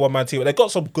unbelievably a one-man team. They got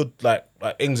some good, like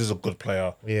Ings is a good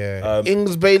player. Yeah.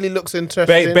 Ings Bailey looks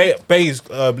interesting.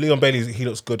 Leon Bailey, he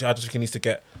looks good. I just think he needs to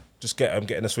get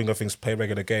in the swing of things, play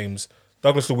regular games.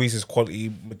 Douglas Luiz is quality.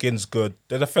 McGinn's good.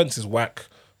 The defense is whack.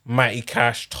 Matty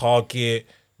Cash, Target,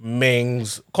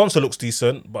 Mings. Consa looks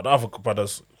decent, but the other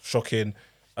brothers shocking.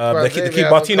 They keep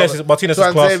Martinez is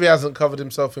class. Xavier hasn't covered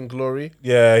himself in glory.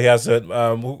 Yeah, he hasn't.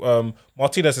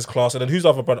 Martinez is class, and then who's the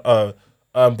other brother?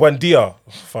 Buendia.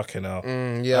 Fucking hell.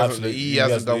 He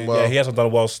hasn't done well. Yeah, he hasn't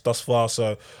done well thus far.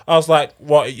 So I was like,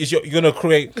 "What? You're gonna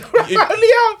create?" He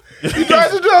tried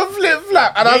to do a flip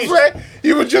flap, and I swear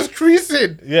he was just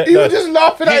creasing. Yeah, he was just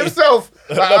laughing at himself.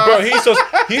 Bro, he's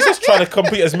just trying to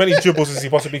complete as many dribbles as he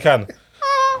possibly can.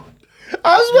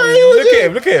 I swear he was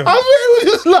look at him. I swear he was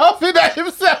just laughing at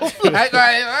himself. Like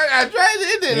I tried to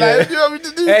hit it. Like, what do you want me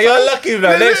to do? Hey, you're lucky with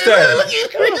that. Next time. Look, he's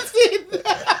creasing.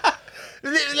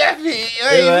 Flappy.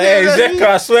 Hey, Zeka,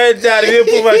 I swear down, if you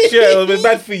didn't put my shirt, it would be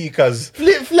bad for you, cuz.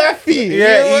 Flip Flappy.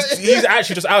 Yeah, he's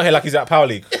actually just out here like he's at Power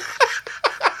League.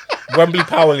 Wembley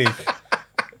Power League.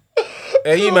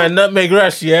 Hey, you man, Nutmeg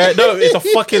Rush, yeah? No, it's a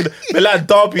fucking Milan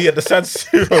derby at the San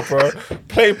Siro, bro.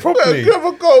 Play properly. Give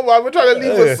a goal, man. We're trying to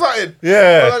leave with something.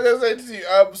 Yeah. What I'm going to say to you.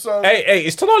 Hey,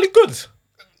 is Tonali good?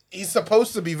 He's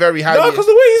supposed to be very high. No, because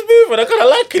the way he's moving, I kind of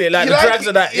liking it. Like, the drags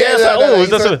of that.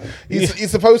 Yeah,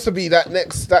 he's supposed to be that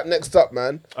next up,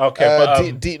 man. Okay,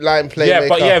 but deep line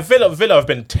playmaker. Yeah, but Villa have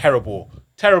been terrible.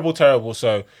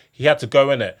 So he had to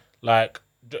go in it. Like,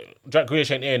 Jack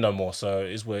Grealish ain't here no more, so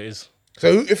it is what it is.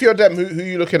 So if you're them, who are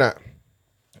you looking at?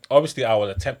 Obviously, I will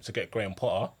attempt to get Graham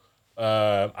Potter.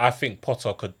 I think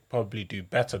Potter could probably do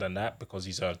better than that because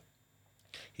he seems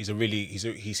to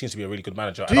be a really good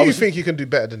manager. Do you think he can do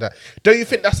better than that? Don't you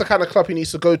think that's the kind of club he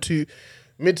needs to go to,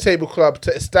 mid-table club,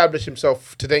 to establish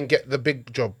himself to then get the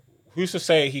big job? Who's to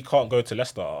say he can't go to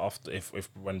Leicester after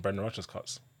when Brendan Rodgers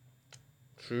cuts?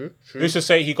 True. Who's to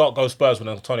say he got go Spurs when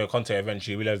Antonio Conte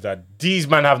eventually realised that these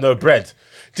men have no bread?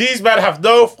 These men have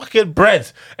no fucking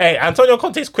bread. Hey, Antonio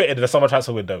Conte's quitted in the summer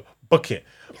transfer window. Book it.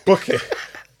 When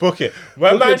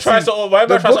man tries to offer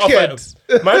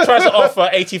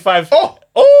 85.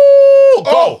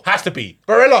 Goal has to be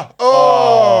Barella.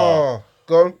 Go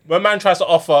on. When man tries to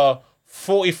offer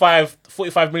 45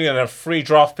 million and 3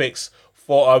 draft picks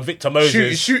for Victor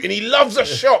Moses. Shooting. He loves a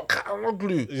shot.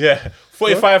 Yeah,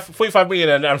 45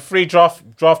 million and 3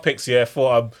 draft picks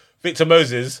for Victor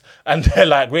Moses, and they're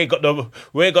like, we ain't got no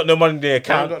money in the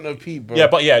account. We ain't got no P, bro. Yeah,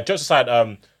 but yeah, jokes aside,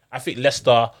 I think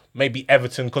Leicester, maybe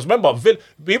Everton, because remember,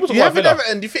 people talk about Villa.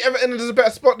 Everton. Do you think Everton is a better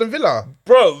spot than Villa?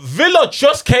 Bro, Villa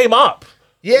just came up.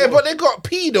 Yeah, but they got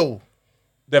P though.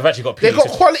 They've actually got P. They've got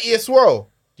quality as well.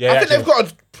 Yeah, I think they've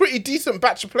got a pretty decent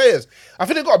batch of players. I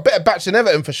think they've got a better batch than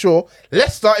Everton for sure.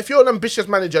 Leicester, if you're an ambitious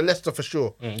manager, Leicester for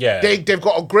sure. They've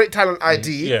got a great talent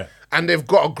ID. And they've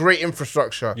got a great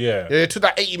infrastructure. Yeah. They took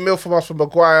that 80 mil from us from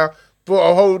Maguire,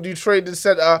 bought a whole new training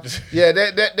centre. Yeah,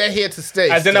 they're here to stay.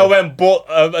 And then I went and bought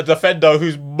a defender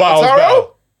who's miles better.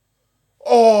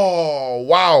 Oh,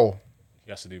 wow.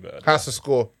 He has to do better. Has to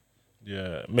score.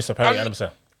 Yeah, Mr. Perry Adamson.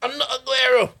 I'm not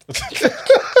Aguero.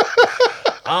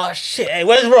 Oh shit! Hey,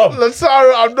 where's Rob?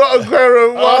 Lazaro, I'm not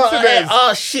Aguero Martinez.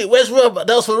 Oh shit! Where's Rob? That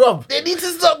was for Rob. They need to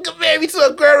stop comparing me to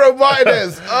Aguero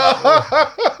Martinez.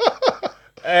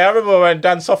 Hey, I remember when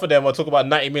Dan suffered them. I talk about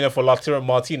 90 million for Lautaro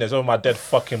Martinez over my dead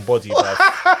fucking body, bro.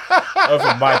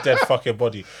 Over my dead fucking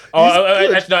body.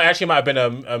 Actually, might have been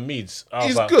a Meads.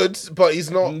 He's good, but he's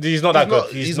not. He's not that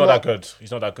good. He's not that good. He's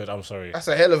not that good. I'm sorry. That's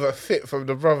a hell of a fit from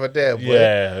the brother there, boy.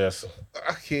 Yeah, yes.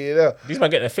 Okay, yeah. These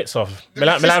men getting their fits off.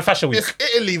 Milan Fashion Week. It's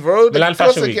Italy, bro. Milan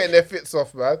Fashion Week. Getting their fits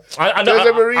off, man. I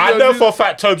know for a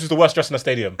fact Tobes is the worst dressed in the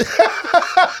stadium.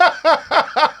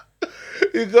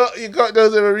 You got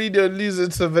those Mourinho losing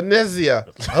to Venezia.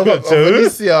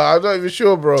 Venezia, I'm not even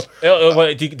sure, bro.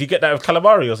 Do you get that with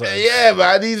Calamari or something? Yeah,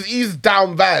 man, he's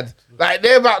down bad. Like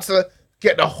they're about to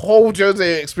get the whole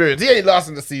Jose experience. He ain't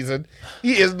lasting the season.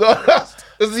 He is not lasting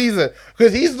the season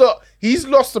because he's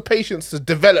lost the patience to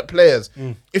develop players.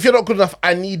 If you're not good enough,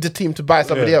 I need the team to buy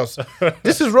somebody else.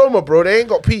 This is Roma, bro. They ain't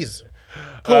got peas.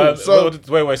 Cool.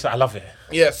 Wait. So I love it.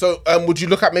 Yeah. So would you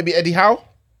look at maybe Eddie Howe?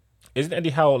 Isn't Eddie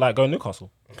Howe like going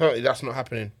Newcastle? Apparently, that's not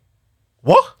happening.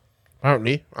 What?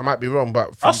 Apparently, I might be wrong,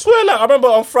 but I swear, like I remember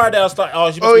on Friday, I was like, "Oh,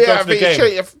 you must be going to the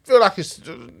game." I feel like it's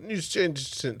news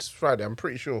changed since Friday. I'm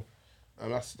pretty sure.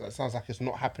 That sounds like it's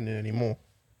not happening anymore.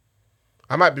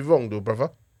 I might be wrong, though, brother.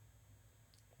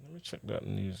 Let me check that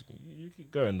news. You keep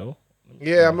going though.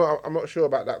 Yeah, I'm not sure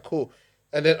about that. Cool.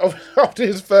 And then after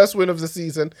his first win of the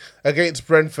season against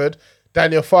Brentford,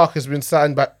 Daniel Farke has been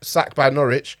sacked by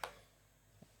Norwich.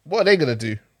 What are they gonna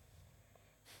do?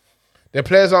 Their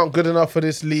players aren't good enough for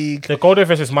this league. Their goal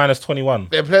difference is -21.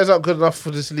 Their players aren't good enough for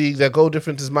this league. Their goal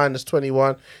difference is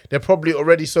 -21. They're probably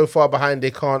already so far behind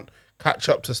they can't catch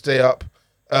up to stay up.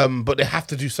 But they have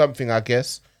to do something, I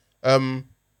guess.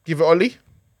 Give it Ollie.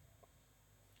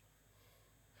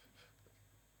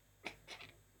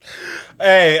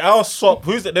 Hey, I'll swap.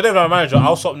 They don't have a manager.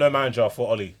 I'll swap no manager for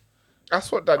Ollie.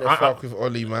 That's what Daniel Farke with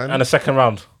Ollie, man. And a second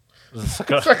round.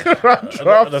 Second round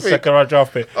draft pick. Second round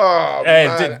draft pick. Oh,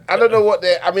 man. I don't know what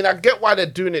I mean, I get why they're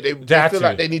doing it. They feel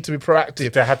like they need to be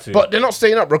proactive. They had to. But they're not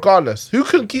staying up regardless. Who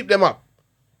can keep them up?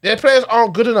 Their players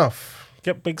aren't good enough.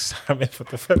 Get Big Sam in for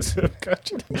defensive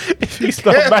coach. If he's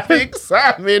not Big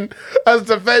Sam in as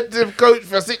defensive coach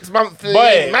for 6 months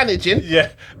managing. Yeah.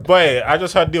 Boy, I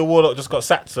just heard Neil Warnock just got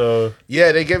sacked, so...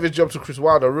 Yeah, they gave his job to Chris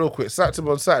Wilder real quick. Sacked him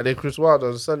on Saturday, Chris Wilder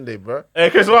on Sunday, bro.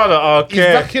 Hey, Chris Wilder, okay. He's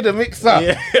back in the mix-up.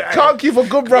 Yeah. Can't keep a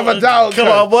good brother down. Come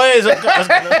on, boys.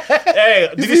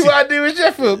 Hey, you see what I do with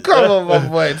Sheffield? Come on, my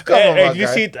boys. Come on, my guy. Did you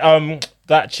see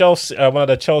that Chelsea, one of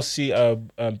the Chelsea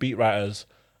beat writers...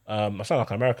 I sound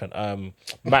like an American.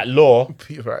 Matt Law,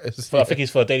 I think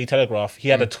he's for Daily Telegraph. He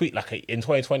had a tweet like in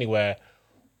 2020 where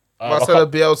Marcelo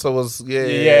Bielsa was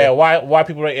why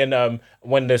people rating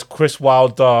when there's Chris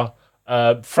Wilder,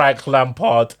 Frank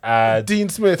Lampard, and Dean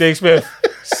Smith.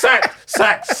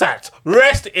 Sacked.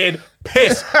 Rest in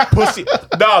piss, pussy.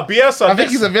 No, Bielsa. I think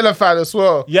he's a Villa fan as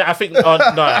well. Yeah, I think no.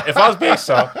 If I was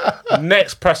Bielsa,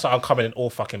 next presser I'm coming in all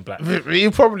fucking black.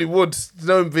 You probably would,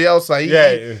 knowing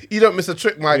Bielsa. He don't miss a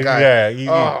trick, my guy.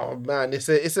 Yeah. Man, it's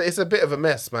a bit of a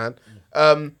mess, man.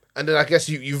 And then I guess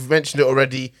you've mentioned it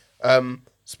already.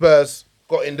 Spurs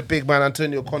got in the big man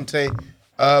Antonio Conte.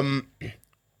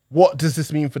 What does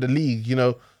this mean for the league? You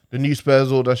know, the new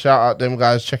Spurs order. Shout out them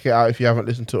guys. Check it out if you haven't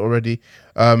listened to it already.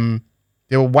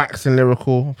 They were waxing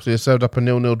lyrical. So they served up a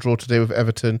 0-0 draw today with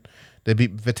Everton. They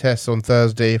beat Vitesse on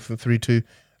Thursday from 3-2.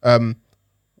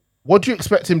 What do you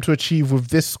expect him to achieve with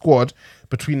this squad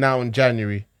between now and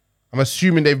January? I'm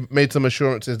assuming they've made some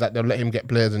assurances that they'll let him get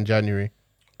players in January.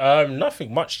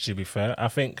 Nothing much, to be fair.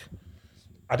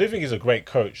 I do think he's a great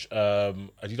coach.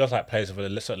 He does like players with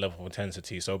a certain level of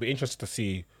intensity. So it'll be interesting to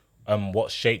see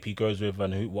what shape he goes with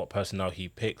and what personnel he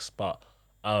picks. But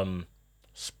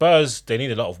Spurs, they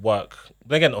need a lot of work.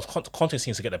 Then again, Conte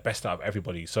seems to get the best out of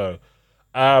everybody. So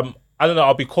I don't know.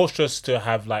 I'll be cautious to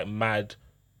have like mad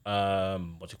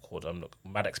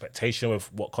expectation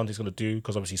with what Conte's going to do,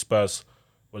 because obviously Spurs,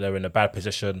 well, they're in a bad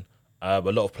position. A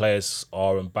lot of players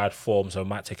are in bad form, so it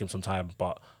might take him some time.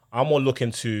 But I'm more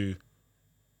looking to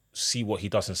see what he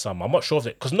does in summer. I'm not sure of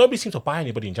it, because nobody seems to buy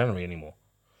anybody in January anymore.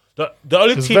 The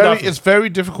only team it's very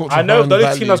difficult. I know the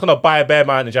only team that's going to buy a bare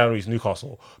man in January is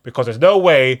Newcastle, because there's no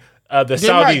way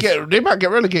Saudis they might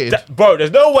get relegated, bro.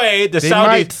 There's no way the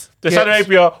Saudi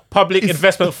Arabia Public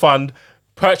Investment Fund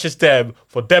purchased them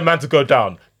for them man to go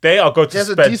down. They are going to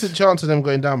spend. There's a decent chance of them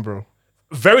going down, bro.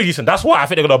 Very decent. That's why I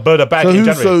think they're going to burn the bag in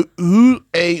January. So who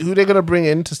they're going to bring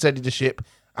in to steady the ship,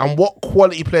 and what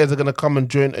quality players are going to come and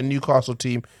join a Newcastle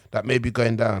team that may be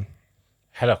going down?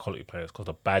 Hella quality players, because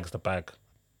the bag's the bag.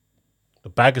 The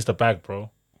bag is the bag,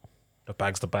 bro. The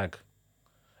bag's the bag.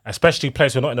 Especially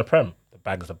players who are not in the Prem. The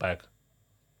bag is the bag.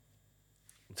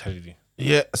 I'm telling you.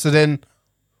 Yeah, so then...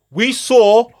 We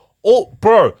saw...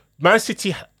 bro, Man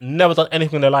City never done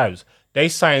anything in their lives. They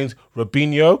signed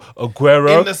Robinho,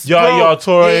 Aguero, Yaya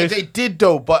Torres. Yeah, they did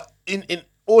though, but in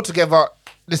altogether,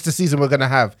 this is the season we're going to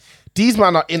have. These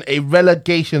men are in a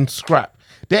relegation scrap.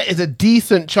 There is a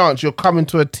decent chance you're coming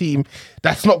to a team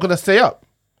that's not going to stay up.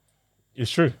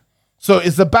 It's true. So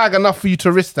is the bag enough for you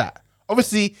to risk that?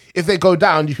 Obviously, if they go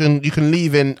down, you can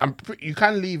leave in. You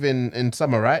can leave in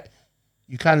summer, right?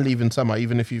 You can leave in summer,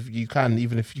 even if you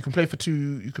can play for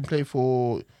 2. You can play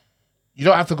for. You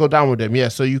don't have to go down with them, yeah.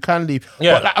 So you can leave.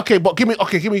 Yeah. But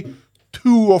give me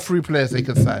 2 or 3 players they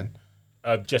can sign.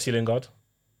 Jesse Lingard.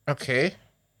 Okay.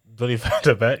 Donny van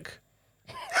de Beek.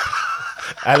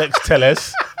 Alex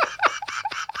Telles,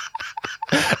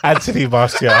 Anthony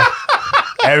Martial,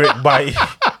 Eric Bailly,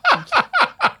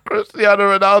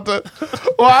 Cristiano Ronaldo.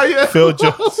 Why are you? Phil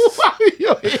Jones,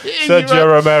 Sergio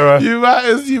Romero. You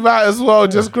might as well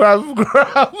just grab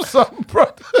some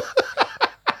brother.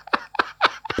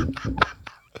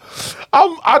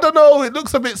 I don't know. It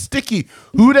looks a bit sticky.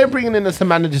 Who they bringing in as the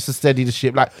managers to steady the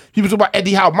ship? Like people talk about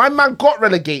Eddie Howe. My man got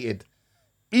relegated.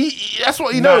 That's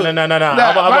what you know.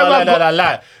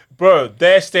 No. Bro,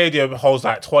 their stadium holds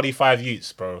like 25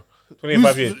 youths, bro.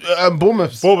 25 youths.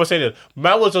 Bournemouth Stadium.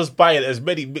 Man was just buying as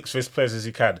many mixed race players as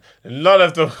he can. None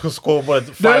of them could score more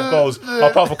than 5 goals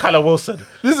apart from Callum Wilson.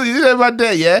 Listen, you know man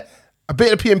there, yeah? A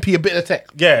bit of PMP, a bit of tech.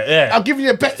 Yeah. I'm giving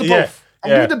you the best of both. I'm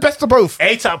giving you the best of both.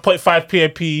 8.5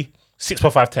 PMP,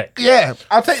 6.5 tech. Yeah,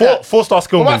 I'll take that. 4-star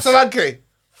skill moves. Solanke,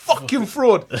 fucking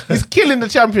fraud. He's killing the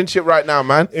championship right now,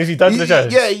 man. Is he done to the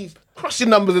championship? Yeah, he's crushing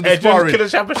numbers in the sparring.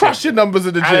 Crushing numbers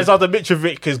in the gym. Alexander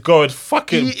Mitrovic is going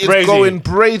fucking He crazy. is going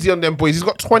brazy on them boys. He's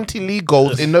got 20 league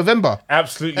goals in November.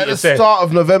 Absolutely At the insane. start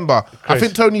of November. Crazy. I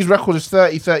think Tony's record is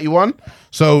 30-31.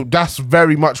 So that's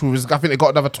very much with his. I think they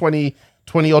got another 20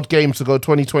 odd games to go,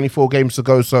 24 games to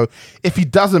go. So if he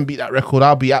doesn't beat that record,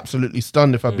 I'll be absolutely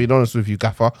stunned if I'm being honest with you,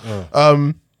 Gaffer.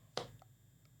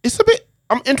 It's a bit.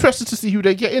 I'm interested to see who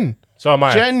they get in. So am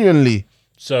I. Genuinely.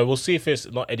 So we'll see if it's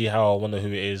not Eddie Howe. I wonder who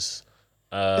it is.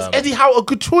 Is Eddie Howe a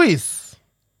good choice?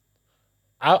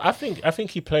 I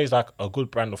think he plays like a good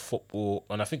brand of football,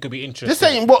 and I think it'll be interesting. This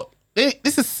ain't what.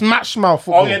 This is smash mouth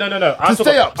football. Oh yeah, no.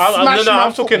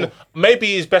 I'm talking.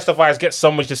 Maybe his best advice: get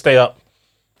someone to stay up,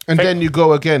 and then you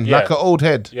go again like an old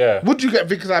head. Yeah. Would you get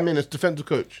Vickers Amin as defensive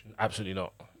coach? Absolutely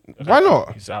not. Why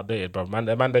not? He's outdated, bro. Man,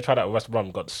 they tried that with West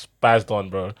Brom, got spazzed on,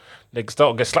 bro. They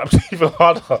start get slapped even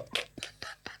harder.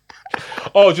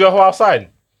 Oh, do you know who I'll sign?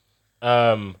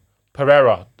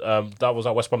 Pereira. That was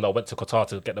at West Brom that went to Qatar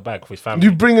to get the bag for his family.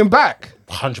 You bring him back?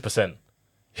 100%.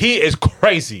 He is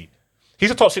crazy.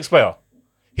 He's a top 6 player.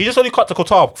 He just only cut to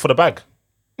Qatar for the bag.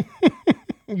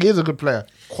 He is a good player.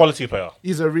 Quality player.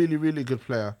 He's a really, really good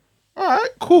player. All right,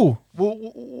 cool.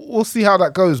 We'll see how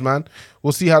that goes, man.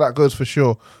 We'll see how that goes for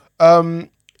sure.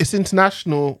 It's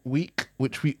International Week,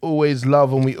 which we always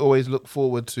love and we always look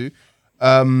forward to.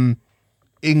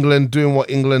 England doing what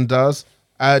England does.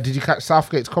 Did you catch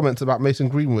Southgate's comments about Mason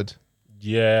Greenwood?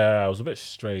 Yeah, it was a bit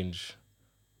strange.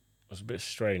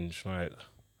 Like,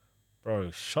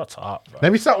 bro, shut up, bro.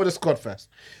 Let me start with the squad first.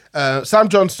 Sam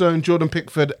Johnstone, Jordan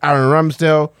Pickford, Aaron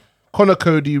Ramsdale, Connor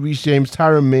Cody, Reece James,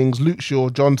 Tyrone Mings, Luke Shaw,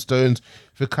 John Stones,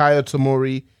 Fikayo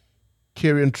Tomori,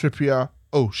 Kieran Trippier.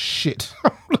 Oh, shit.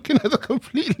 I'm looking at the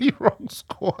completely wrong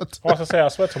squad. I was to say, I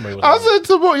swear Tomori was. I said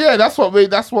Tomori, yeah, that's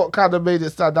what kind of made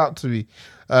it stand out to me.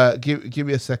 Give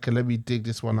me a second. Let me dig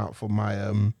this one out for my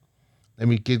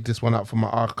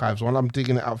archives. While I'm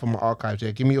digging it out from my archives,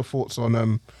 yeah, give me your thoughts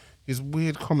on his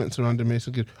weird comments around the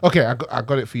Mason Good. Okay, I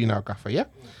got it for you now, Gaffer. Yeah.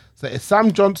 So it's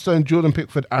Sam Johnstone, Jordan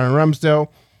Pickford, Aaron Ramsdale,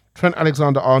 Trent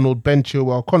Alexander-Arnold, Ben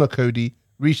Chilwell, Connor Cody,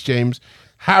 Reece James,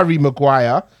 Harry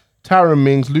Maguire, Tyrone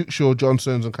Mings, Luke Shaw, John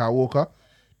Stones, and Kyle Walker,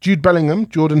 Jude Bellingham,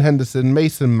 Jordan Henderson,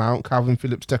 Mason Mount, Calvin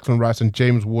Phillips, Declan Rice, and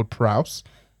James Ward-Prowse,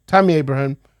 Tammy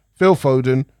Abraham, Phil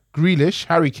Foden, Grealish,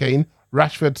 Harry Kane,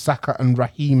 Rashford, Saka, and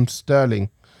Raheem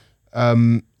Sterling.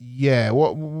 Yeah,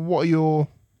 what are your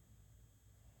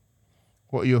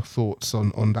thoughts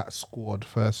on that squad?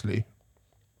 Firstly,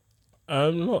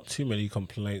 not too many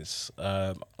complaints.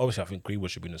 Obviously, I think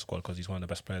Greenwood should be in the squad because he's one of the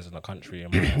best players in the country.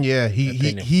 Yeah,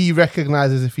 he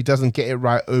recognises if he doesn't get it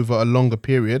right over a longer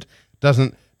period,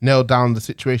 doesn't nail down the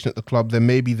situation at the club, then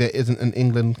maybe there isn't an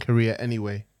England career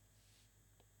anyway.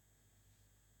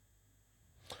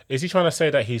 Is he trying to say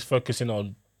that he's focusing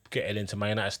on getting into Man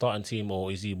United starting team,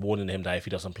 or is he warning him that if he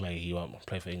doesn't play, he won't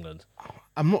play for England?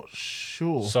 I'm not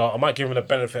sure. So I might give him the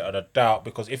benefit of the doubt,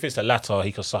 because if it's the latter,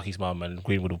 he could suck his mum and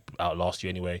Greenwood will outlast you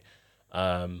anyway.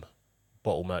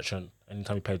 Bottle merchant.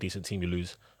 Anytime you play a decent team, you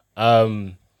lose.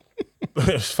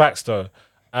 It's facts though.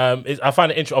 I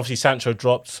find it interesting. Obviously, Sancho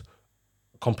dropped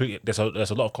completely. There's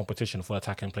a lot of competition for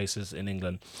attacking places in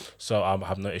England, so I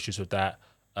have no issues with that.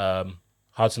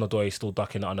 Hudson-Odoi is still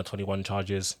ducking the under 21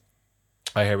 charges.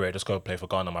 I hear it. Just go play for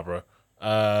Ghana, my bro.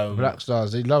 Black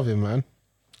Stars, they love him, man.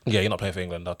 Yeah, you're not playing for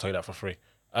England. I'll tell you that for free.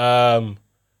 Midfield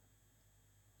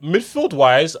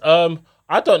wise,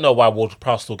 I don't know why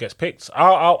Ward-Prowse still gets picked.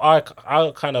 I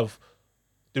kind of.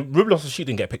 Ruben Loftus-Cheek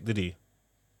didn't get picked, did he?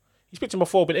 He's picked him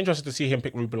before. Been interested to see him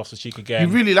pick Ruben Loftus-Cheek again.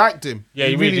 He really liked him. Yeah,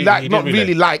 he really liked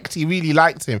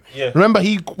him. Yeah. Remember,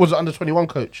 he was an under 21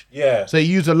 coach. Yeah. So he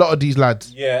used a lot of these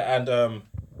lads. Yeah, and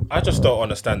I just don't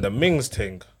understand the Mings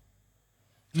thing.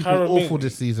 He's been awful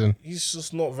this season. He's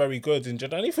just not very good in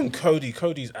general. And even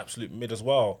Cody's absolute mid as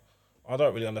well. I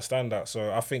don't really understand that.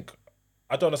 So I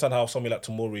don't understand how somebody like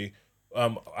Tomori,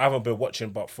 I haven't been watching,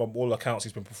 but from all accounts,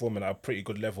 he's been performing at a pretty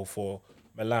good level for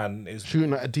Milan. Is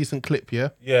shooting at a decent clip, yeah?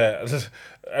 Yeah.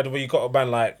 And when you got a man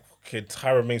like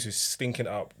Tyron Mings who's stinking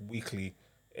up weekly.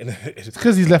 It's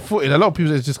because he's left-footed. A lot of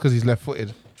people say it's just because he's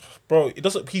left-footed. Bro,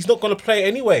 he's not going to play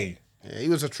anyway. Yeah, he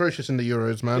was atrocious in the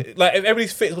Euros, man. Like, if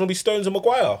everybody's fit, it's going to be Stones and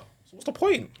Maguire. So what's the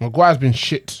point? Maguire's been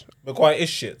shit. Maguire is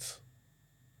shit.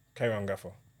 Carry on,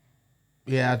 Gaffer.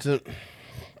 Yeah, I don't...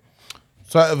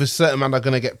 So of a certain man are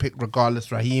going to get picked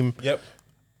regardless. Raheem. Yep.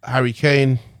 Harry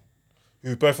Kane.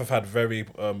 Who both have had very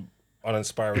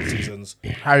uninspiring seasons.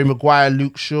 Harry Maguire,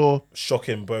 Luke Shaw.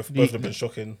 Shocking. Both of them have been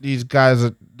shocking. These guys,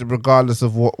 are, regardless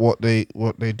of what they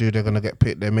do, they're going to get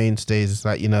picked. Their mainstays. It's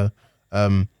like,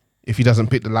 if he doesn't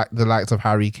pick the likes of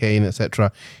Harry Kane,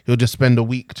 etc., he'll just spend a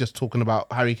week just talking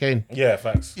about Harry Kane. Yeah,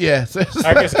 facts. Yeah, so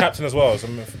I guess captain as well. So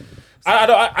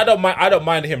I don't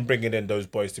mind him bringing in those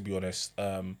boys, to be honest.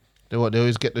 They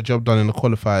always get the job done in the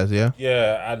qualifiers, yeah.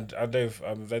 Yeah, and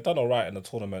they've done all right in the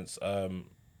tournaments.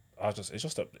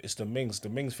 It's the Mings. The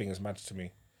Mings thing is mad to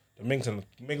me. The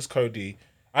Mings Cody.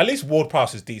 At least Ward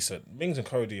Prowse is decent. Mings and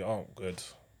Cody aren't good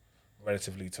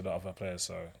relatively to the other players,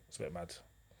 so it's a bit mad.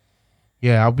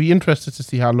 Yeah, I'll be interested to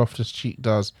see how Loftus-Cheek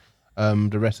does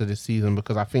the rest of this season,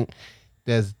 because I think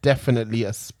there's definitely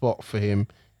a spot for him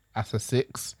as a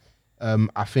 6.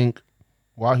 I think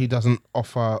while he doesn't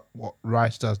offer what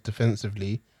Rice does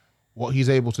defensively, what he's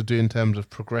able to do in terms of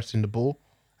progressing the ball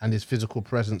and his physical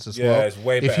presence as well. It's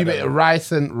way better. If you make a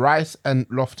Rice and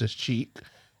Loftus-Cheek,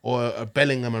 or a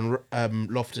Bellingham and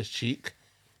Loftus-Cheek,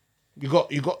 you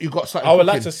got something. I would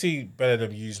like to see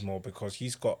Bellingham used more, because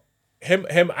he's got him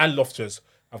and Loftus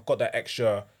have got that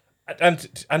extra,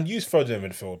 and use Foden in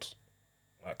midfield.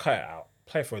 Like, cut it out.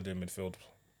 Play Foden in midfield.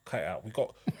 Cut it out. We've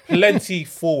got plenty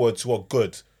forwards who are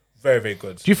good. Very, very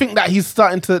good. Do you think that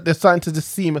they're starting to just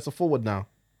see him as a forward now?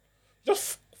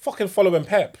 Just fucking following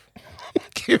Pep.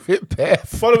 Give it Pep.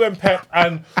 Following Pep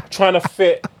and trying to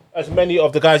fit as many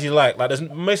of the guys you like. Like,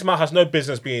 Mason Mount has no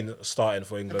business being starting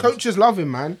for England. The coaches love him,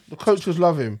 man. The coaches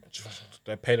love him.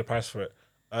 They pay the price for it.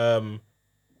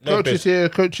 Coaches here.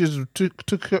 Coaches.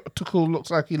 Tuchel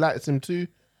looks like he likes him too.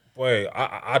 Boy,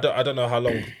 I don't know how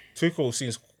long. Tuchel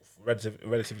seems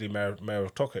relatively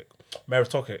meritocratic. Oh, I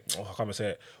can't even say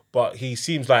it. But he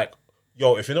seems like,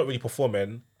 if you're not really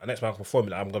performing, and next man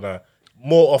performing, I'm gonna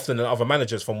more often than other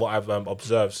managers from what I've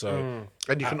observed. So,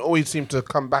 and you can always seem to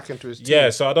come back into his team. Yeah,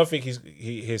 so I don't think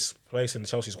his place in the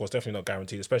Chelsea squad is definitely not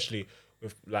guaranteed, especially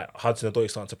with like Hudson-Odoi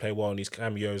starting to play well in these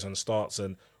cameos and starts,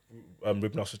 and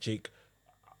Ruben Loftus-Cheek.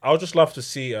 I would just love to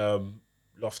see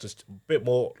Loftus-Cheek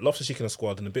in the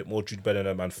squad, and a bit more Jude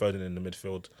Bellingham and Foden in the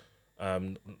midfield.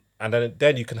 And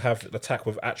then you can have an attack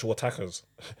with actual attackers,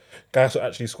 guys who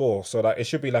actually score. So like, it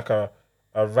should be like a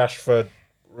Rashford,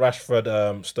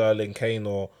 Sterling, Kane,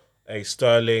 or a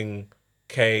Sterling,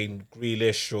 Kane,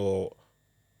 Grealish, or,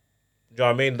 you know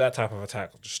what I mean? That type of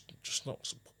attack. Just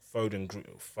not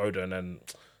Foden and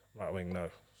right wing. No,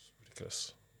 it's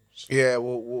ridiculous. Yeah,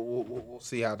 we'll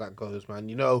see how that goes, man.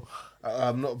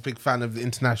 I'm not a big fan of the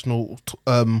international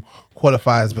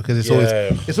qualifiers, because it's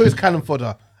always cannon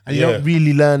fodder. And you don't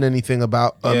really learn anything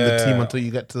about the team until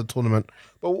you get to the tournament.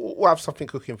 But we'll have something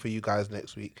cooking for you guys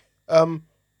next week.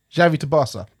 Xavi to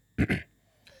Barca.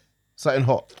 Something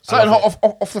hot.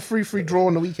 Off the 3-3 draw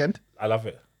on the weekend. I love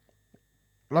it.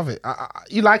 Love it.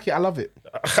 You like it? I love it.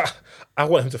 I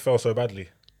want him to fail so badly.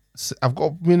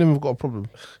 Me and him have got a problem.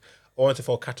 I want him to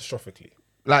fail catastrophically.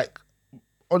 Like,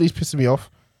 Ollie's pissing me off.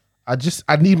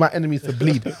 I need my enemies to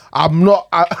bleed. I'm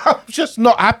just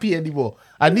not happy anymore.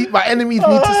 My enemies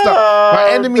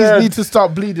need to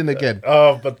start bleeding again.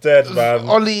 Oh, but dead, man.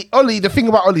 Ollie, the thing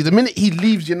about Ollie, the minute he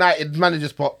leaves United manager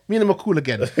spot, me and him are cool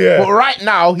again. Yeah. But right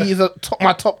now, he's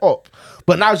my top up.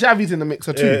 But now Xavi's in the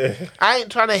mixer too. Yeah. I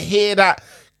ain't trying to hear that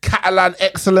Catalan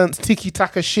excellence,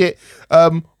 tiki-taka shit.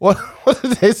 What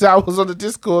did they say? I was on the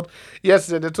Discord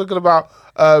yesterday. They're talking about...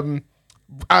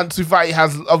 Ansu Fati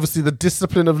has obviously the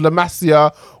discipline of La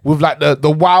Masia with like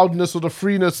the wildness or the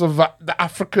freeness of the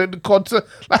African continent.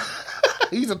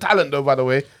 He's a talent though, by the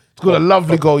way. He scored a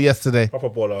lovely goal yesterday. Proper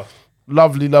baller.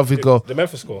 Lovely goal. The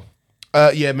Memphis score.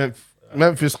 Yeah,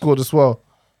 Memphis scored as well.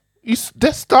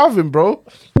 They're starving, bro.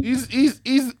 He's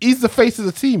the face of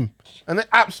the team, and they're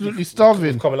absolutely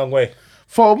starving. We've come a long way.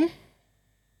 Come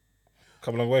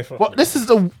a long way from. What? This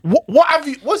is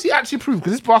what's he actually proved?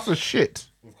 Because this Barca's shit.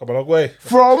 We've come a long way.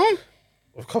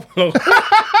 We've come a long way.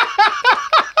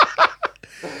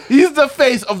 He's the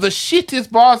face of the shittest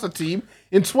Barca team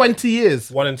in 20 years.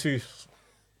 1 and 2.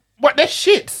 What? They're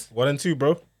shit. 1 and 2,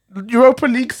 bro. Europa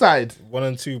League side. 1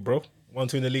 and 2, bro. 1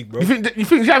 2 in the league, bro. You think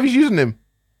Xavi's using him?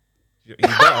 He's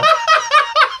better.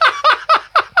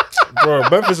 Bro,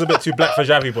 Memphis is a bit too black for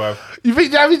Xavi, bro. You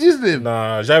think Xavi's using him?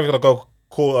 Nah, Xavi's gonna go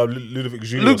call Ludovic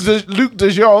Julius. Luke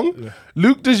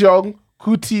De Jong,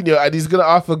 Coutinho, and he's gonna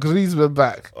ask for Griezmann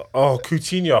back. Oh,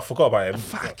 Coutinho, I forgot about him.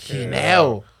 Fucking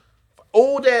hell!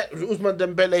 All their Ousmane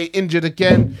Dembele injured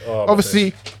again.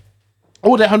 Obviously,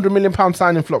 all their £100 million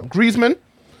signing flop. Griezmann,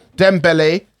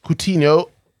 Dembele, Coutinho,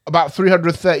 about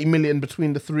 330 million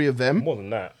between the three of them. More than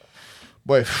that.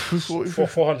 Boy,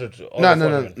 400.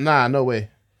 No way.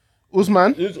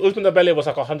 Ousmane Dembele was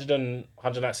like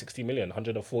 160 million,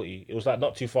 140. It was like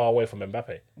not too far away from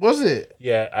Mbappe. Was it?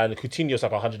 Yeah, and Coutinho was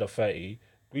like 130.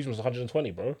 Griezmann was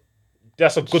 120, bro.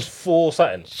 That's a good 4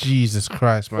 something. Jesus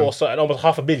Christ, man. 4 something, almost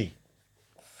half a billion.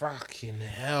 Fucking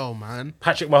hell, man.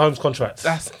 Patrick Mahomes contract.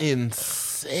 That's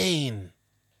insane.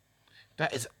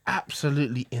 That is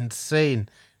absolutely insane.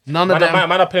 None of them.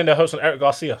 Man are putting their hopes on Eric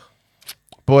Garcia.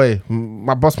 Boy,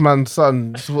 my boss man's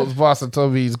son, sports Barca,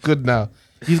 told me he's good now.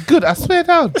 He's good, I swear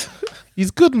down.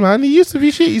 He's good, man. He used to be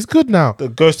shit. He's good now. The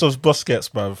ghost of Busquets,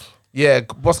 bruv. Yeah,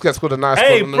 Busquets got a nice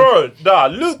Hey, goal. bro, nah,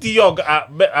 Luke de Jong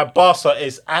at Barca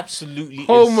is absolutely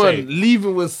Coleman insane.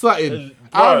 leaving with something.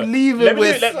 Bro, I'm leaving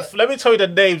with... let me tell you the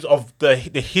names of the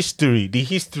history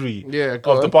Yeah,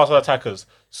 go of on. the Barca attackers.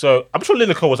 So, I'm sure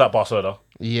Lineker was at Barcelona.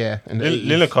 Yeah. In the 80s.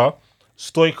 Lineker,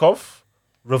 Stoichkov,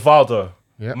 Rivaldo,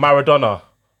 Yeah. Maradona,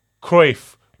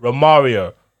 Cruyff,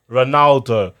 Romario,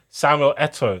 Ronaldo, Samuel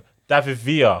Eto'o, David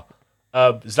Villa,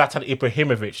 Zlatan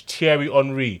Ibrahimovic, Thierry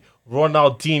Henry,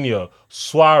 Ronaldinho,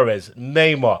 Suarez,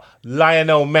 Neymar,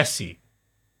 Lionel Messi.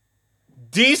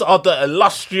 These are the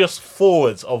illustrious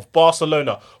forwards of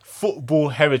Barcelona football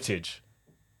heritage.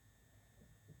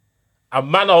 And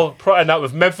man are putting that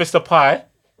with Memphis Depay.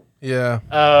 Yeah.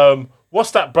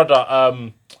 What's that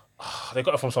brother? They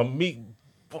got it from some meat.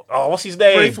 Oh, what's his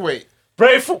name?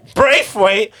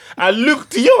 Braithwaite and Luke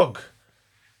de Jong.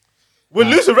 We're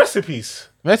losing recipes.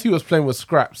 Messi was playing with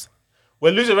scraps.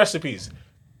 We're losing recipes.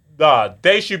 Nah,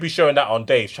 they should be showing that on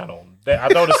Dave's channel. I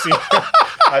don't want to see.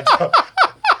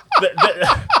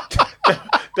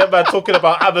 That man talking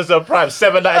about Amazon Prime,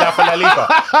 $7.99 for La Liga.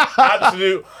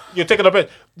 Absolute, you're taking a bit.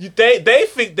 They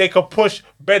think they could push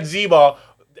Benzema.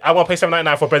 I want to pay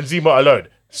 $7.99 for Benzema alone.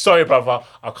 Sorry, brother.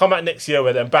 I'll come out next year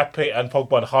with Mbappe and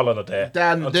Pogba and Haaland are there.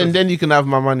 Then you can have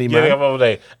my money, man.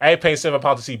 Yeah, I ain't paying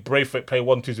 £7 to see Braithwaite play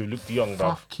 1-2 with Luke de Jong,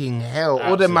 bro. Fucking hell.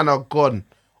 All them man are gone.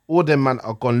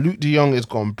 Luke de Jong is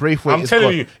gone. Braithwaite is gone. I'm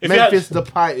telling you. Memphis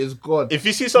Depay is gone. If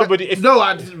you see somebody...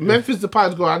 Memphis Depay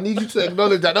is gone. I need you to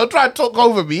acknowledge that. Don't try to talk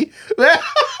over me.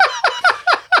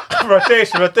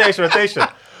 rotation.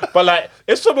 But like,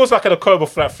 if someone was like in a coma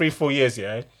for like 3-4 years,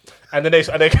 yeah, and then they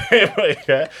came,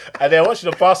 yeah, and they're watching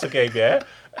the Barca game, yeah.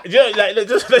 You know, like they're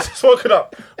just walking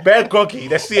up, bare groggy.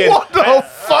 They're seeing what the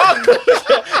fuck?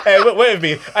 Hey, wait with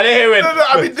me. And they're hearing.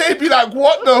 I mean, they'd be like,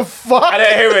 "What the fuck?" And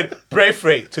they're hearing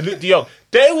Braithwaite to Luke de Jong.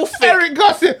 They will think Eric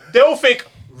Garcia. They will think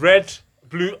red,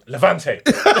 blue, Levante.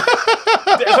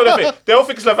 That's what they think. They all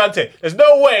think it's Levante. There's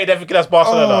no way they're thinking that's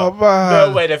Barcelona. Oh, man.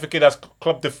 No way they're thinking that's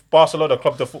Barcelona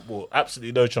Club de Football.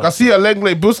 Absolutely no chance. Garcia,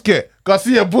 Lenglet,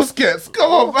 Busquets.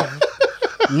 Come on, man.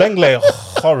 Lenglet,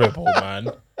 horrible,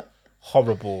 man.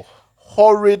 Horrible.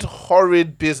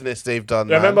 Horrid business they've done,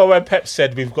 man. Remember when Pep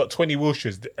said we've got 20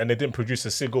 Wilshires and they didn't produce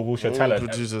a single Wilshire talent?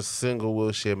 Produce a single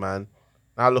Wilshire, man.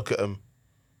 Now look at them.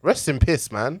 Rest in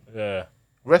piss, man. Yeah.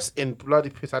 Rest in bloody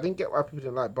piss. I didn't get why people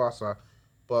didn't like Barca.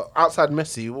 But outside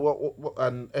Messi, what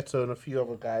and Eto'o and a few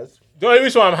other guys. The only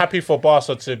reason why I'm happy for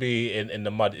Barca to be in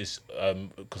the mud is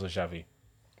because of Xavi.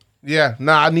 Yeah,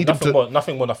 I need him to...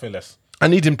 Nothing more, nothing less. I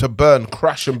need him to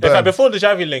crash and burn. In fact, before the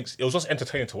Xavi links, it was just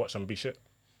entertaining to watch them be shit.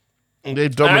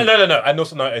 They've No. And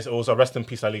also, no, it was a rest in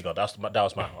peace La Liga. That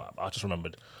was my... I just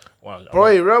remembered.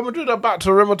 Boy, Real Madrid are back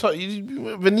to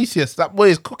Vinicius. That boy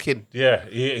is cooking. Yeah,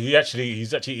 he's actually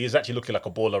looking like a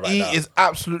baller right now. He is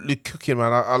absolutely cooking,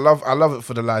 man. I love it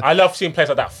for the lad. I love seeing players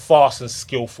like that fast and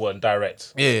skillful and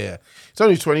direct. Yeah. It's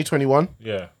only 2021.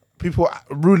 Yeah. People are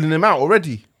ruling him out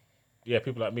already. Yeah,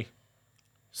 people like me.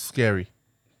 Scary.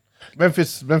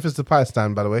 Memphis Depay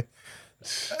stand, by the way.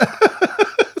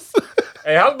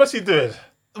 Hey, how's Messi doing?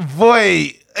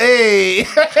 Boy, hey.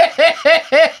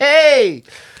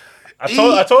 I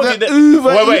told you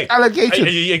that. Wait. Allegation. Are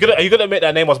you gonna admit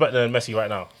that Neymar's better than Messi right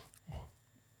now?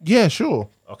 Yeah, sure.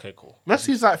 Okay, cool.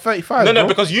 Messi's like 35. No, bro.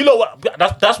 because you know what?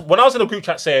 That's when I was in the group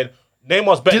chat saying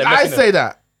Neymar's better Did than Messi. I say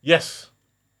that? Yes.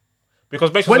 Because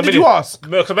Messi When did you ask?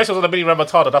 Because Messi was on the mini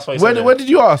Remontada. That's why. When did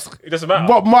you ask? It doesn't matter.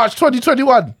 What, March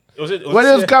 2021? When It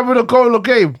was Gabriel the goal of the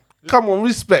game. Come on,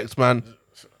 respect, man.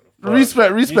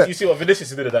 Respect. You see what Vinicius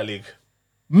did in that league?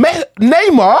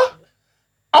 Neymar,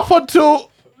 up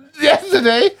until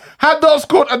yesterday, had not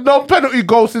scored a non-penalty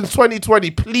goal since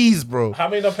 2020. Please, bro. How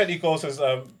many non-penalty goals has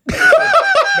Messi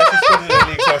scored in the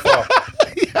league so far?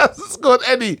 He hasn't scored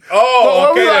any.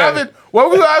 Oh, when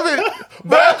we were having,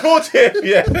 I called him,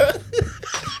 yeah.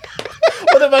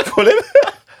 What did I call him?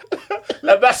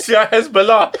 La Masia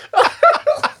Hezbollah.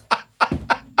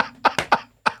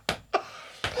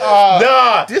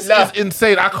 This is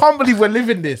insane. I can't believe we're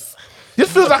living this.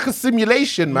 This feels like a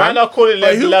simulation, man. Man, I call it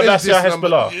La Masia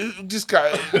Hezbollah. This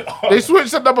guy. They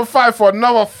switched at number 5 for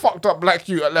another fucked up black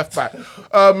you at left back.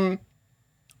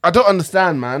 I don't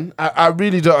understand, man. I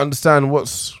really don't understand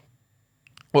what's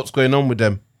going on with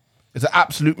them. It's an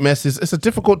absolute mess. It's a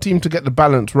difficult team to get the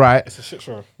balance right. It's a shit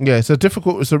show. Yeah, it's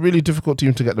a really difficult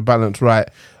team to get the balance right.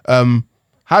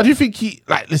 How do you think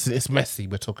listen, it's Messi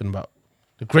we're talking about.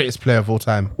 The greatest player of all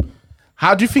time.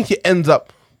 How do you think it ends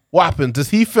up? What happens? Does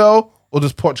he fail or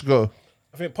does Poch go?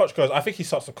 I think Poch goes. I think he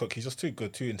starts to cook. He's just too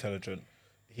good, too intelligent.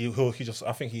 He just.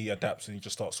 I think he adapts and he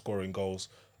just starts scoring goals.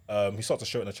 He starts to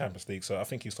show it in the Champions League, so I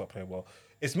think he'll start playing well.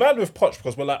 It's mad with Poch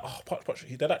because we're like,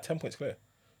 Poch, they're like 10 points clear.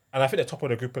 And I think they're top of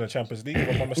the group in the Champions League. If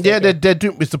I'm not mistaken. Yeah, they're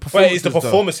doing it's the performances. But it's the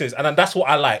performances, and that's what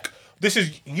I like. This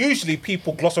is usually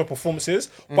people gloss over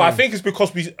performances, but I think it's because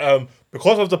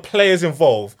because of the players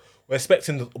involved, we're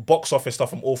expecting the box office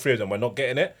stuff from all three of them. We're not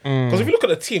getting it because if you look at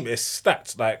the team, it's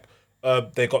stacked. Like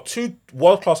they got 2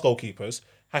 world-class goalkeepers.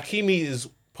 Hakimi is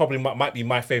probably might be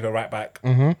my favorite right back,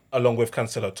 along with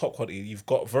Cancelo, top quality. You've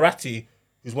got Verratti,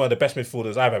 who's one of the best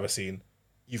midfielders I've ever seen.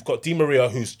 You've got Di Maria,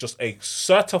 who's just a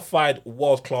certified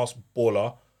world-class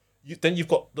baller. Then you've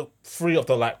got the 3 of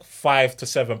the 5 to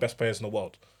 7 best players in the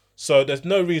world. So there's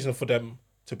no reason for them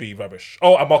to be rubbish.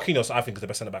 Oh, and Marquinhos, I think, is the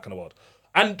best centre back in the world.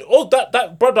 And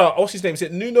that brother, what's his name? Is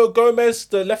it Nuno Gomez,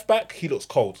 the left back? He looks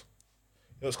cold.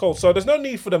 So there's no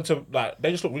need for them to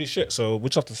they just look really shit. So we'll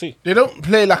just have to see. They don't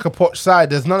play like a Poch side.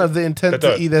 There's none of the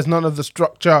intensity. There's none of the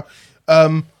structure.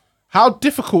 How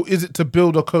difficult is it to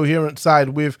build a coherent side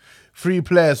with 3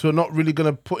 players who are not really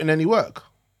going to put in any work?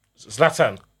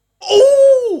 Zlatan.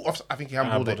 Oh, I think he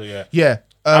handballed it. Yeah.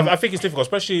 I think it's difficult,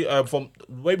 especially from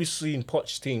the way we've seen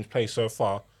Poch's teams play so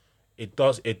far. It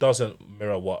doesn't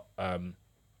mirror what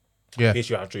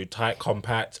PSG have to do. Tight,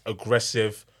 compact,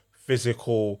 aggressive,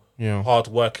 physical, hard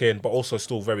working, but also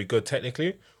still very good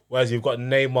technically. Whereas you've got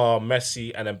Neymar,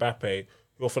 Messi, and Mbappe,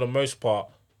 who for the most part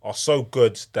are so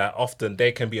good that often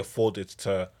they can be afforded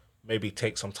to maybe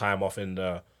take some time off in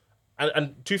the.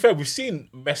 And to be fair, we've seen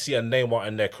Messi and Neymar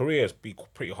in their careers be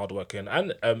pretty hard working,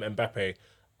 and Mbappe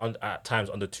at times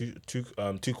under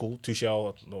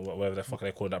Tuchel, or whatever the fuck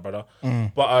they call that brother.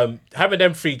 But having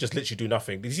them 3 just literally do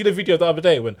nothing. Did you see the video the other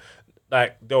day when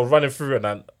they were running through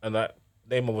and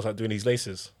Neymar was doing these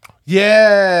laces?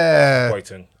 Yeah,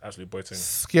 Absolutely boiting.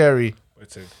 Scary.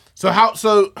 Boiting. So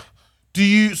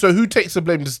who takes the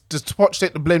blame? Does Poch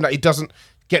take the blame that he doesn't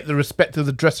get the respect of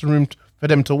the dressing room for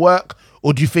them to work,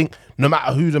 or do you think no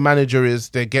matter who the manager is,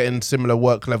 they're getting similar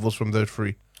work levels from those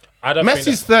 3?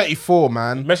 Messi's 34,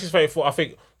 man. Messi's 34. I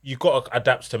think you got to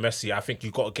adapt to Messi. I think you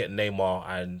got to get Neymar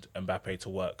and Mbappe to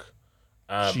work.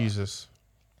 Jesus.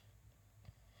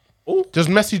 Ooh. Does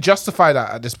Messi justify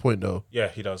that at this point, though? Yeah,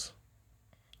 he does.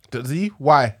 Does he?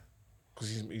 Why?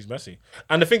 Because he's Messi.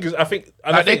 And the thing is, I think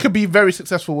they could be very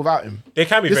successful without him. They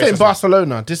can be. This ain't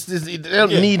Barcelona. They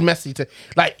don't need Messi to.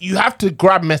 You have to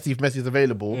grab Messi if Messi's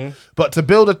available. But to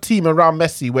build a team around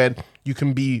Messi where you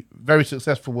can be very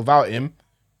successful without him,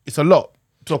 it's a lot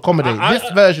to accommodate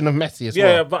this version of Messi as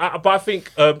well. Yeah, but I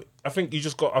think you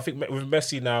just got. I think with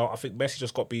Messi now, I think Messi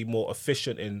just got to be more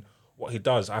efficient in what he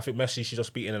does. I think Messi should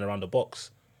just be in and around the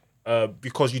box,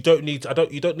 because you don't need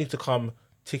to come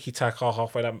tiki taka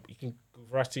halfway down. You can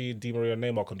Verratti, Di Maria,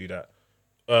 Neymar can do that.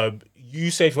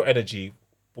 You save your energy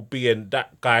for being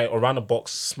that guy around the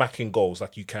box smacking goals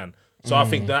like you can. So I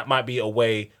think that might be a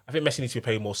way. I think Messi needs to be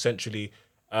playing more centrally.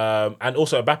 And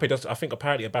also Mbappe does. I think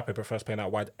apparently Mbappe prefers playing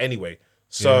out wide anyway.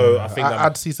 So I think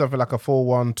I'd see something like a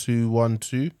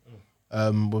 4-1-2-1-2,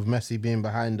 with Messi being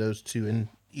behind those 2, and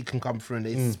he can come through and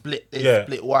they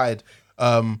split wide,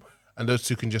 and those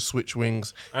 2 can just switch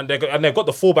wings. And they've got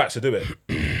the fullbacks to do it.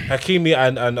 Hakimi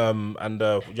and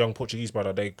the young Portuguese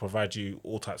brother, they provide you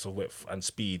all types of width and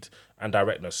speed and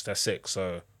directness. They're sick.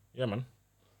 So yeah, man,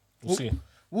 we'll see.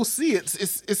 We'll see.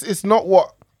 It's not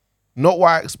what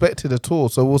I expected at all.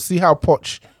 So we'll see how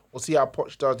Poch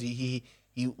does.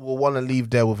 He will want to leave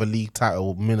there with a league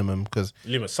title minimum, because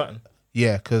leave with Sutton.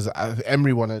 Yeah, because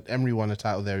Emery won a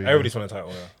title there. Everybody's won a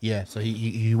title. Yeah, so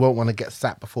he won't want to get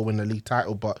sacked before winning the league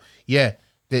title. But yeah,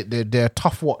 they're a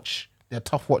tough watch. They're a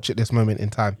tough watch at this moment in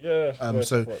time. Yeah.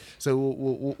 So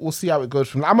we'll see how it goes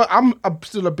from. I'm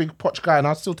still a big Poch guy, and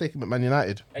I'll still take him at Man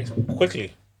United.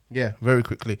 Quickly. Yeah, very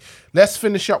quickly. Let's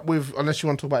finish up with, unless you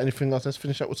want to talk about anything else, let's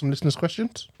finish up with some listeners'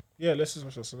 questions. Yeah, let's just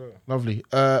watch this. Lovely.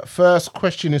 First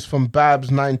question is from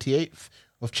Babs98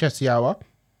 of Chelsea Hour.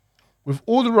 With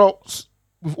all the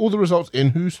results in,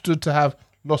 who stood to have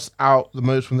lost out the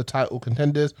most from the title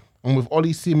contenders? And with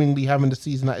Ollie seemingly having the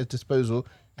season at his disposal,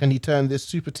 can he turn this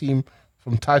super team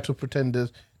from title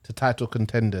pretenders to title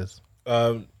contenders?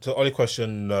 So Ollie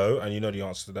question, no, and you know the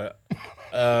answer to that.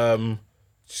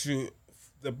 To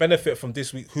the benefit from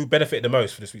this week, who benefited the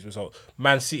most for this week's result?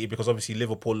 Man City, because obviously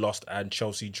Liverpool lost and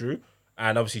Chelsea drew,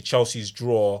 and obviously Chelsea's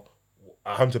draw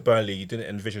at home to Burnley, you didn't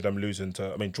envision them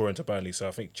drawing to Burnley. So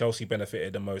I think Chelsea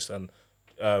benefited the most, and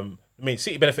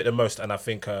City benefited the most, and I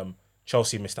think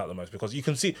Chelsea missed out the most, because you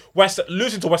can see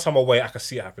losing to West Ham away, I can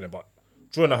see it happening, but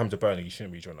drawing at home to Burnley, you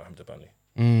shouldn't be drawing at home to Burnley.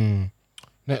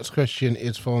 Next question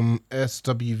is from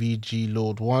SWVG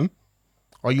Lord 1.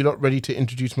 Are you not ready to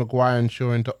introduce Maguire and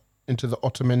Shaw into the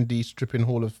Otamendi Stripping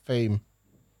Hall of Fame?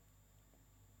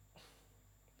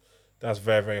 That's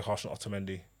very, very harsh on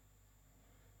Otamendi.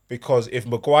 Because if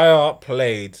Maguire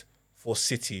played for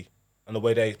City and the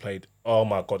way they played, oh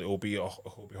my God, it will be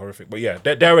horrific. But yeah,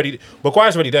 they're already...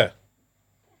 Maguire's already there.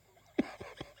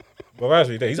 Maguire's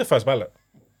already there. He's a first ballot.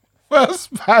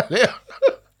 First ballot.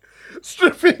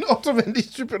 Otamendi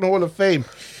Stripping Hall of Fame.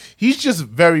 He's just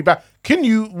very bad. Can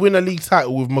you win a league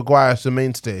title with Maguire as the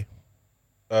mainstay?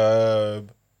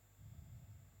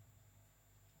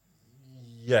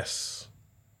 Yes.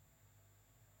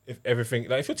 If everything,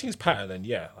 like if your team's patterned, then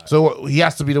yeah. Like, so he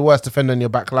has to be the worst defender in your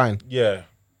back line. Yeah.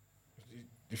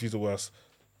 If he's the worst,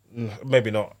 maybe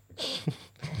not.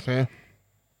 Okay.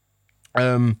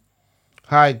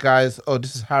 Hi guys. Oh,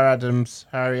 this is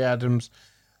Harry Adams.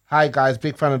 Hi guys,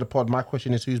 big fan of the pod. My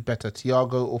question is, who's better,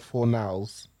 Thiago or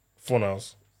Fornals?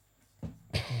 Fornals.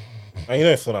 And you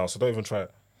know Fornals, so don't even try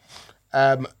it.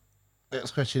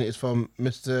 Next question is from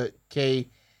Mr. K.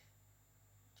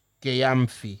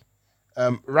 Gayamfi.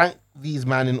 Rank these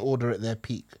men in order at their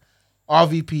peak.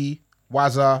 RVP,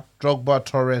 Waza, Drogba,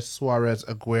 Torres, Suarez,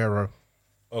 Aguero.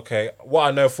 Okay, what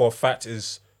I know for a fact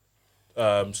is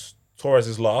Torres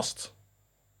is last.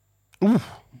 Oof.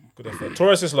 Good effort.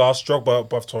 Torres is last, Drogba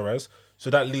above Torres. So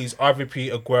that leaves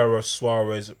RVP, Aguero,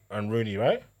 Suarez, and Rooney,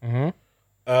 right?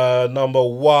 Mm-hmm. Number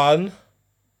 1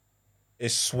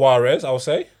 is Suarez, I would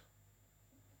say.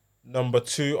 Number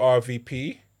 2,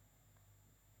 RVP.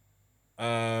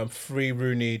 3,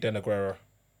 Rooney, then Aguero.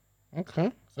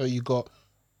 Okay. So you got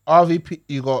RVP,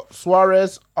 you got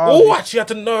Suarez. Oh, actually, I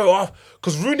don't know.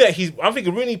 Because Rooney, I'm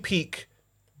thinking Rooney peak,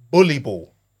 bully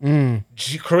ball.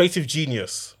 Creative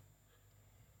genius.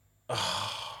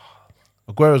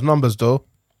 Aguero's numbers, though.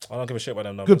 I don't give a shit about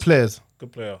them numbers. Good players.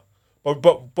 Good player.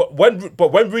 But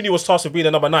when Rooney was tasked with being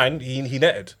the number 9, he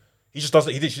netted. He just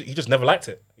doesn't. He just never liked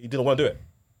it. He didn't want to do it.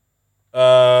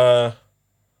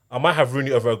 I might have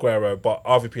Rooney over Aguero, but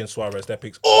RVP and Suarez, their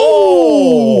picks.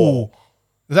 Oh,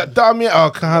 is that Damian?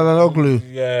 Oh, Kahanoglu.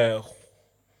 Yeah.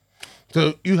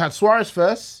 So you had Suarez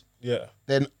first. Yeah.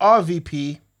 Then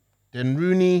RVP. Then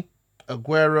Rooney,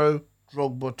 Aguero,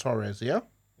 Drogba, Torres. Yeah.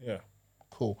 Yeah.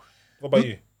 Cool. What about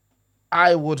you?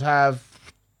 I would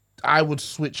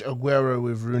switch Aguero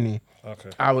with Rooney. Okay.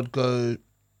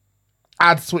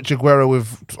 I'd switch Aguero with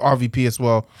RVP as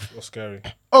well. You're scary.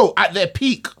 Oh, at their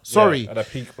peak. Sorry. Yeah, at their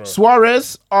peak, bro.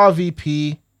 Suarez,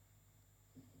 RVP,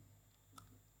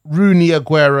 Rooney,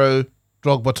 Aguero,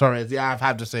 Drogba, Torres. Yeah, I've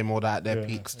had the same order at their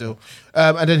peak still.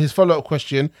 And then his follow-up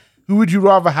question, who would you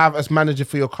rather have as manager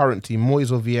for your current team,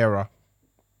 Moyes or Vieira?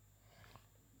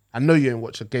 I know you ain't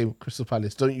watched a game with Crystal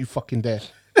Palace. Don't you fucking dare.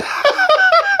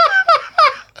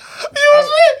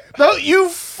 Don't you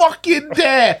fucking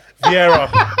dare. Vieira.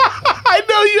 I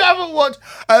know you haven't watched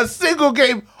a single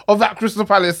game of that Crystal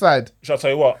Palace side. Shall I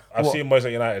tell you what? I've seen Moyes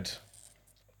at United.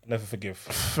 Never forgive.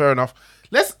 Fair enough.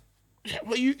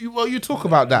 You talk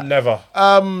about that. Never.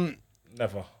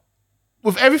 Never.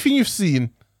 With everything you've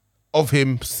seen of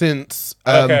him since...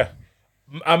 okay.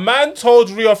 A man told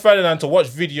Rio Ferdinand to watch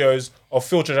videos of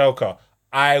Phil Jagielka.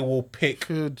 I will pick...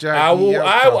 I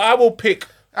will pick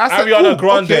Ariana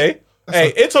Grande. Okay.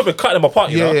 Hey, Inter been cutting them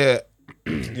apart, you know? Yeah.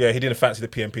 Yeah, he didn't fancy the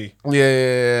PMP.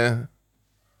 Yeah.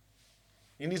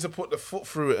 You need to put the foot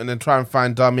through it and then try and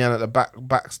find Damian at the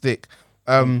back stick.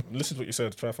 Listen to what you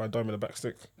said. Try to find Damian in the back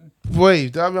stick. Boy,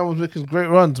 Damian was making great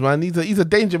runs, man. He's a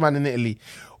danger man in Italy.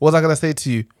 What was I going to say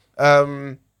to you?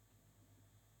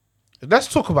 Let's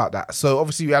talk about that. So,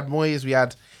 obviously, we had Moyes, we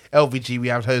had LVG, we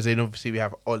had Jose, and obviously we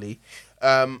have Oli.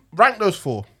 Rank those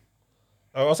 4.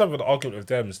 I was having an argument with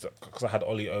them because I had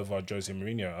Oli over Jose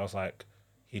Mourinho. I was like,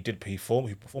 he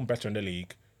performed better in the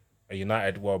league. And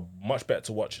United were much better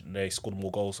to watch. They scored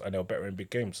more goals and they were better in big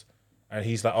games. And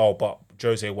he's like, oh, but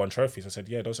Jose won trophies. I said,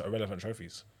 yeah, those are irrelevant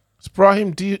trophies. It's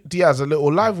Brahim Diaz, a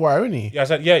little live wire, isn't he? Yeah, I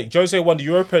said, yeah, Jose won the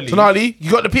Europa League. Tonali, you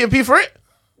got the P&P for it?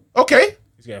 Okay.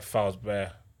 He's getting fouls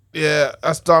bare. Yeah,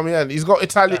 that's Damian. He's got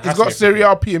Italian. He's got Serie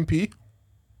A P&P.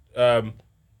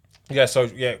 Yeah, so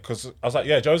yeah, because I was like,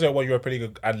 yeah, Jose won Europa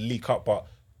League and League Cup, but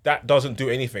that doesn't do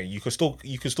anything. You could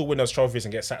still win those trophies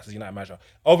and get sacked as United manager.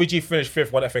 LVG finished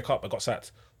 5th, won FA Cup and got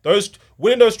sacked.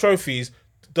 Winning those trophies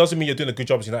doesn't mean you're doing a good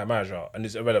job as United manager, and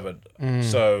it's irrelevant.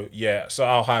 So yeah, so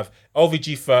I'll have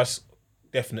LVG first,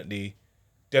 definitely,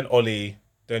 then Oli,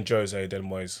 then Jose, then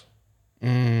Moyes.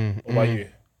 What about you?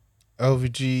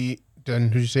 LVG, then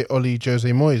who did you say? Oli, Jose,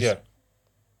 Moyes? Yeah.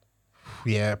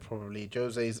 Yeah, probably.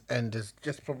 Jose's end is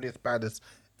just probably as bad as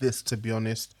this, to be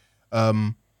honest.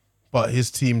 But his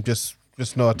team just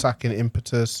no attacking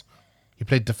impetus. He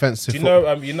played defensive. Do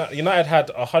you know United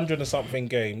had 100 and something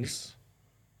games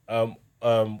with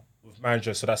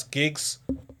managers, so that's Giggs,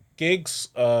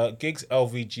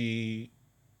 LVG,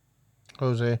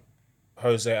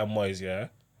 Jose and Moyes, yeah.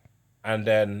 And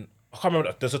then I can't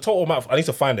remember. There's a total amount. I need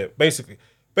to find it. Basically,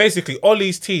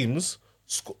 Ollie's teams,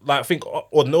 I think,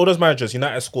 all those managers,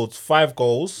 United scored 5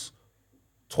 goals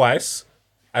twice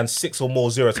and 6 or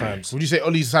more 0 times. Would you say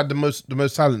Ollie's had the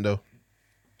most talent though?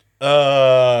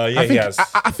 Yeah, he has.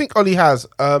 I think Ollie has.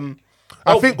 I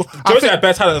think Jose had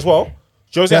better talent as well.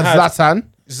 Jose had Zlatan.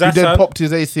 Who then popped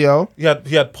his ACL. He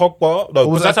had Pogba. No,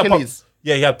 or was that Achilles?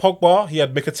 Yeah, he had Pogba. He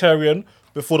had Mkhitaryan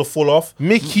before the fall off.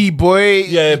 Mickey boy.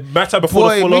 Yeah, Mata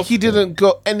before the fall off. Mickey didn't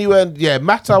go anywhere. Yeah,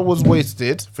 Mata was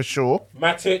wasted for sure.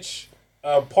 Matic,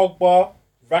 Pogba,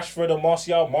 Rashford and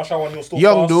Martial. Martial when he was still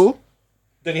Young fast. dude.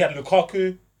 Then he had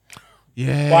Lukaku.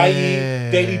 Yeah.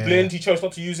 Bailly, Daily Blind. He chose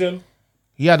not to use him.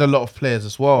 He had a lot of players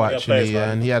as well, actually,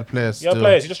 and he had players. He had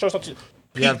players. He just chose not to.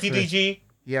 PDG.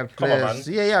 He had players. Come on, man.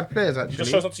 Yeah, he had players actually. He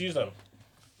just chose not to use them.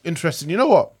 Interesting. You know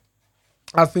what?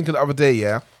 I was thinking the other day.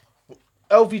 Yeah,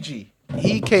 LVG.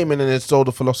 He came in and installed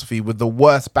a philosophy with the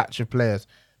worst batch of players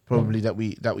probably that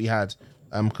we had,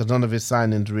 because none of his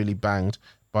signings really banged,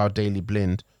 bar Daily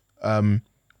Blind.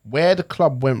 Where the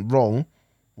club went wrong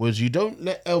was you don't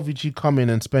let LVG come in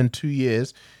and spend 2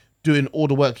 years doing all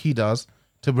the work he does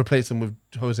to replace him with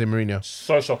Jose Mourinho.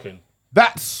 So shocking.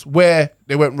 That's where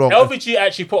they went wrong. LVG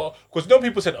actually because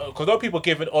no people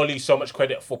giving Oli so much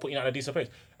credit for putting out a decent place.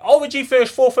 LVG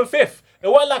finished 4th and 5th. It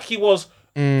wasn't like he was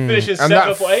finishing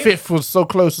 7th or 8th. 5th was so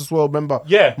close as well. Remember?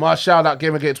 Yeah. Martial, that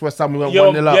game against West Ham, we went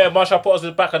 1-0 up. Yeah, Martial put us in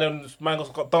the back and then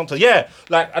Mangos got dumped. Yeah,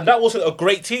 and that wasn't a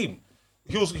great team.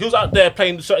 He was out there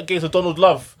playing certain games with Donald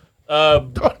Love.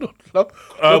 Donald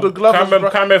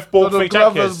Glover's Kamev ball for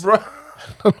Jackers.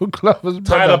 Donald Glover's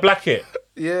brother. Tyler Blackett.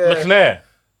 Yeah. McNair.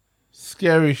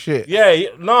 Scary shit. Yeah,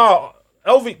 no.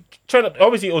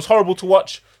 Obviously, it was horrible to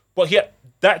watch, but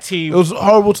that team. It was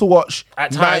horrible to watch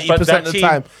at times, 90% of the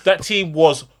time. That team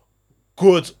was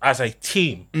good as a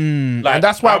team. And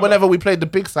that's why whenever we played the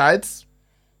big sides,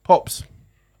 pops.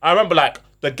 I remember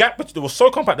the gap it was so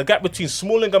compact. The gap between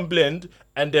Smalling and Blind,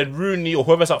 and then Rooney or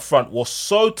whoever's up front was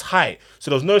so tight.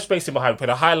 So there was no space in behind. We played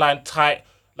a high line tight.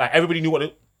 Everybody knew what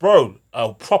it. Bro,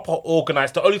 proper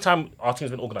organised. The only time our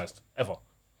team's been organised ever.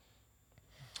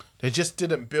 They just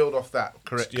didn't build off that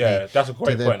correctly. Yeah, that's a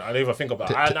great point. I didn't even think about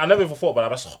that. I never even thought about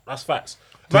that. That's facts.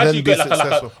 Imagine you get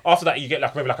after that you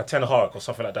get maybe a Ten Hag or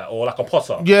something like that, or a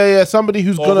Potter. Yeah, somebody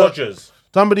who's Rodgers.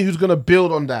 Somebody who's gonna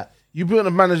build on that. You build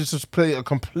a manager to play a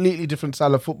completely different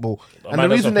style of football, and the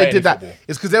reason they did that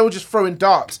is because they were just throwing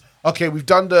darts. Okay, we've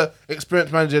done the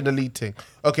experienced manager in the league thing.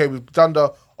 Okay, we've done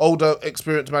the older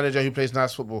experienced manager who plays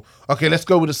nice football. Okay, let's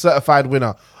go with a certified winner.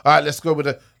 All right, let's go with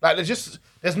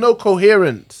there's no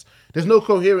coherence. There's no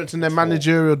coherence in their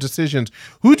managerial decisions.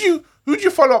 Who'd you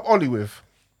follow up Oli with?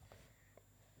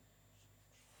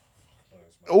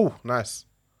 Oh, nice.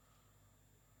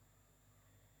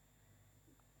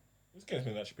 This game's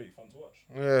been actually pretty fun to watch.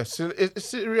 Yeah,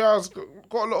 Serie A's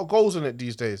got a lot of goals in it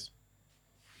these days.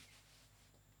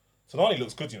 Tonali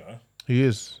looks good, you know. He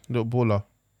is little baller.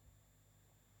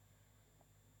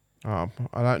 I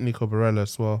like Nico Barella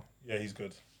as well. Yeah, he's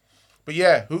good. But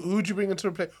yeah, who'd you bring in to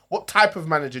replace? What type of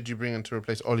manager do you bring in to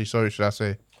replace Oli? Sorry, should I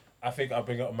say? I think I'll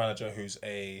bring up a manager who's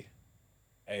a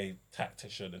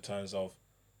tactician in terms of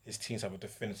his teams have a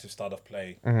definitive style of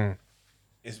play. Mm-hmm.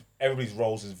 Everybody's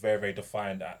roles is very, very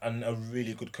defined, and a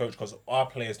really good coach, because our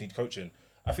players need coaching.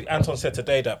 I think Anton said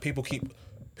today that people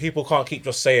can't keep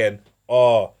just saying,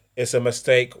 "Oh, it's a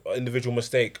mistake, individual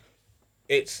mistake."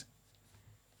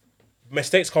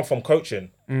 mistakes come from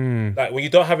coaching. Like when you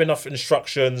don't have enough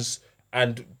instructions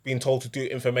and being told to do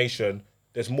information,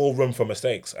 there's more room for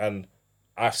mistakes. And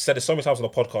I've said it so many times on the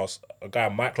podcast. A guy,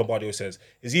 Mike Lombardi, says,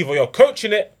 "Is either you're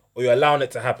coaching it or you're allowing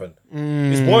it to happen."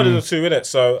 It's one of the two, innit?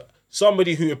 So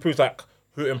somebody who improves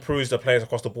the players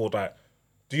across the board, like,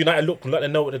 do United look like they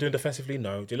know what they're doing defensively?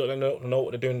 No. Do you look like they know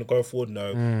what they're doing going forward?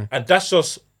 No. And that's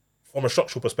just from a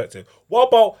structural perspective. What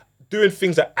about doing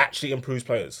things that actually improves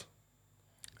players?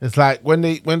 It's like when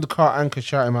the car anchor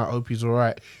shout him out, hope he's all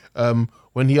right.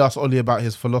 When he asked Ollie about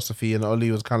his philosophy, and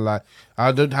Ollie was kind of like,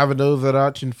 I don't have an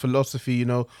overarching philosophy, you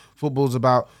know, football's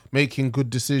about making good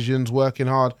decisions, working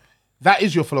hard. That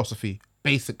is your philosophy,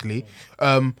 basically.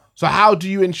 So how do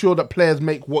you ensure that players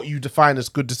make what you define as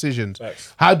good decisions?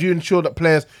 Thanks. How do you ensure that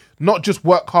players not just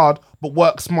work hard, but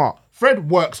work smart? Fred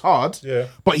works hard,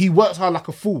 but he works hard like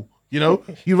a fool. You know,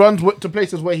 he runs to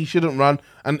places where he shouldn't run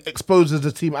and exposes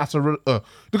the team as a... look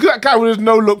at that guy with his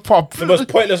no-look pop. The most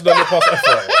pointless no-look pass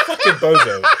ever. Fucking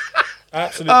bozo.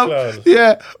 Absolute clown.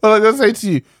 Yeah, well, I'm going to say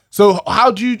to you, so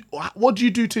what do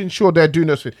you do to ensure they're doing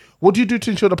those things? What do you do to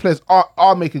ensure the players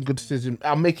are making good decisions,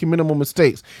 are making minimal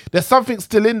mistakes? There's something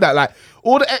still in that. Like,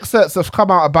 all the excerpts have come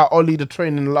out about Ollie, the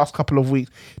train, in the last couple of weeks.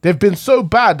 They've been so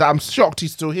bad that I'm shocked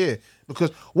he's still here.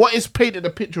 Because what is painted a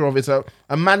picture of is a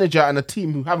manager and a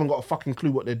team who haven't got a fucking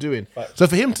clue what they're doing. Right. So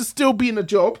for him to still be in a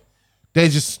job, they're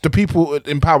just, the people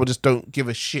in power just don't give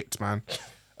a shit, man.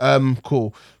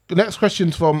 Cool. The next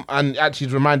question's from, and actually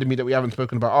it's reminded me that we haven't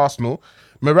spoken about Arsenal.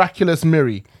 Miraculous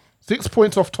Miri. 6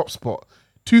 points off top spot.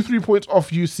 2-3 points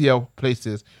off UCL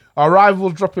places. Our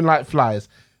rivals dropping like flies.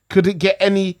 Could it get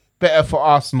any better for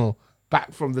Arsenal?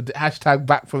 Back from the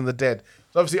dead.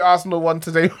 So obviously Arsenal won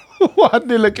today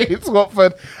 1-0 against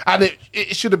Watford, and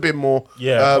it should have been more.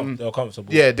 Yeah, they were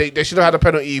comfortable. Yeah, they should have had a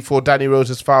penalty for Danny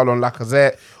Rose's foul on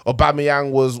Lacazette.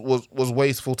 Aubameyang was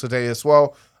wasteful today as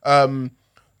well. And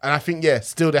I think,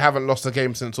 still they haven't lost a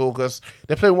game since August.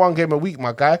 They're playing one game a week,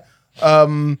 my guy.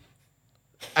 And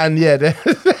yeah,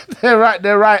 they're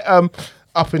right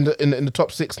up in the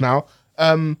top six now.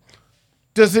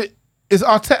 Is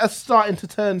Arteta starting to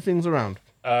turn things around?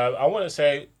 I want to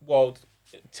say, well,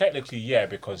 technically, yeah,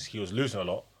 because he was losing a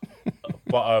lot.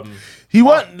 But he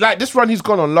won't, like, this run he's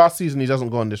gone on last season, he doesn't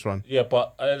go on this run. Yeah,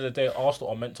 but at the end of the day,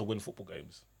 Arsenal are meant to win football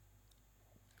games.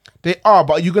 They are,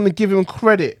 but are you going to give him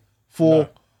credit for...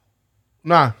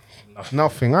 No. Nah,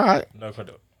 nothing, all right. No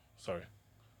credit, sorry.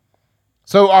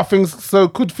 So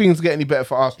could things get any better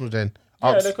for Arsenal then?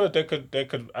 Yeah, they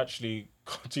could actually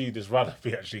continue this run and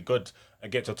be actually good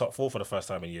and get to the top four for the first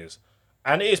time in years.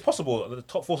 And it is possible. The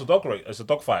top four's a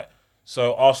dogfight.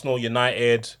 So Arsenal,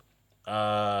 United,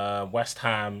 West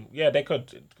Ham, yeah, they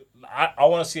could. I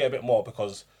want to see it a bit more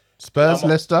because Spurs,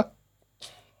 Leicester.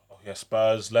 Oh yeah,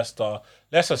 Spurs, Leicester.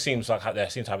 Leicester seems to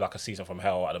have like a season from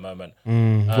hell at the moment.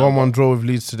 1-1 draw with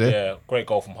Leeds today. Yeah, great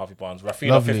goal from Harvey Barnes. Rafinha,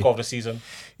 Lovely. 5th goal of the season.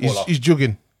 He's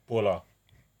jugging. Baller.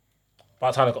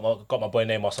 By the time I got my boy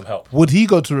Neymar some help. Would he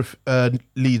go to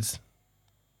Leeds?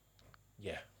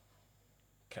 Yeah.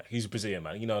 Okay. He's Brazilian,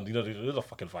 man. You know the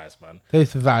fucking vibes, man.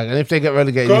 He's the vibe. And if they get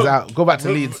relegated, he's out. Go back to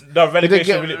Leeds. No,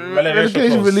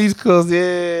 relegation release clause.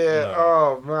 Yeah. No.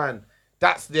 Oh man.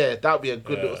 That would be a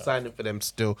good little signing for them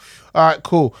still. All right,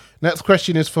 cool. Next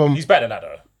question is from... He's better than that,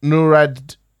 though.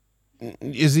 Nurad.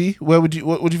 Is he? What do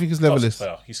you think his level is?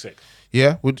 Player. He's sick.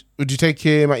 Yeah? Would you take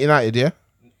him at United, yeah?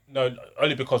 No,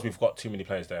 only because we've got too many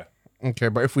players there. Okay,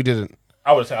 but if we didn't...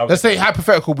 Let's say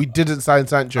hypothetical, we didn't sign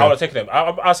Sancho. I would have taken him.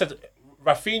 I said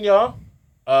Rafinha,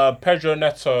 Pedro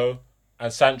Neto,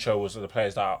 and Sancho was the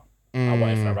players that I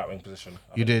wanted for that right wing position.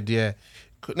 You did, yeah.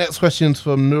 Next question's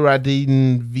from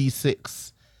Nuradin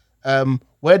V6.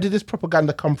 Where did this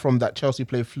propaganda come from that Chelsea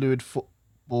play fluid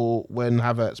football when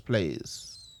Havertz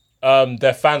plays?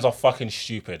 Their fans are fucking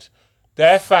stupid.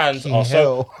 Their fans are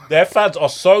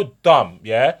so dumb,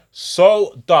 yeah?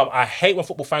 So dumb. I hate when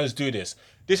football fans do this.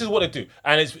 This is what they do.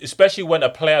 And it's especially when a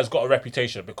player's got a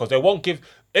reputation because they won't give...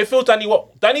 It feels Danny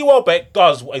Welbeck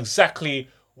does exactly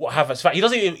what Havertz... He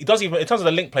doesn't even... In terms of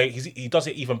the link play, he does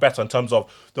it even better in terms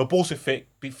of the balls with feet,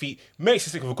 makes it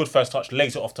stick with a good first touch,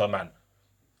 lays it off to a man.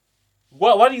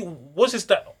 What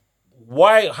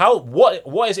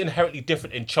is inherently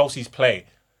different in Chelsea's play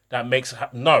that makes...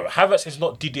 No, Havertz is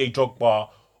not Didier Drogba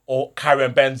or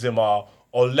Karim Benzema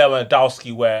or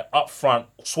Lewandowski where up front,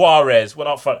 Suarez went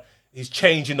up front, he's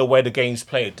changing the way the game's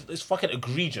played. It's fucking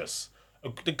egregious.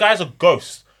 The guy's a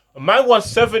ghost. A man won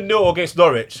 7-0 against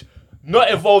Norwich, not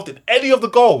involved in any of the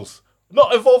goals.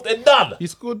 Not involved in none. He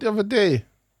scored the other day.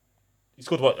 He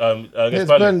scored what? Against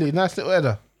Burnley. Nice little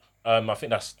header. I think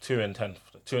that's 2 and 10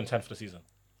 for the season.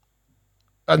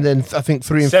 And then I think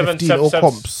 3 and Seven, 15 seven, all seven.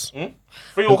 comps.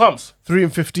 3 all comps. 3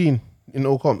 and 15 in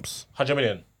all comps. 100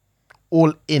 million.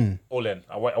 All in. All in.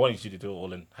 I want you to do it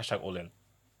all in. Hashtag all in.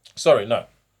 Sorry, no.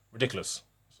 Ridiculous.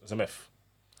 It's a myth.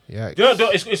 Yeah. You know,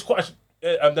 it's quite...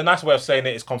 the nice way of saying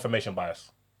it is confirmation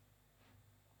bias.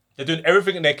 They're doing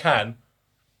everything they can.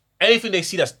 Anything they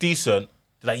see that's decent,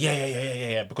 they're like,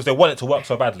 yeah, because they want it to work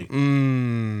so badly.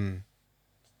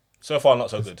 So far, not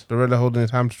so good. Barella holding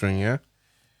his hamstring, yeah?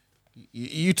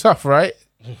 You tough, right?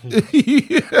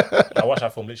 I watched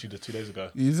that film literally just 2 days ago.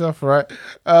 You tough, right?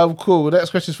 Cool.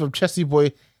 Next question is from Chessy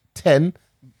Boy 10.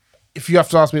 If you have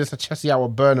to ask me, that's a Chessy Hour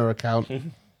burner account.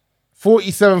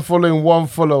 47 following, 1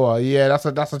 follower. Yeah, that's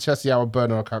a Chessy Hour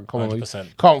burner account. Come on,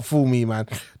 100%. can't fool me, man.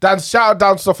 Dan, shout out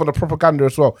down stuff on the propaganda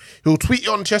as well. He'll tweet it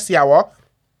on Chessy Hour,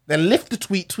 then lift the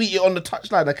tweet it on the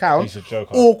Touchline account, He's a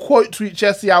joker. or quote tweet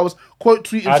Chessy Hours, quote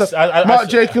tweet himself. Mark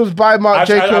Jacobs by Mark I've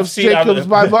Jacobs, seen- Jacobs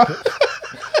by Mark.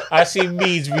 I see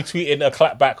Meads retweeting a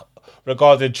clapback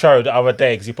regarding Cho the other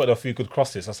day because he put a few good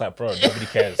crosses. I was like, bro, nobody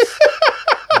cares.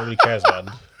 Nobody cares,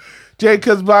 man.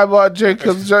 Jacobs by Mark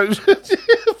Jacobs.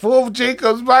 Fourth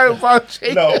Jacobs by Mark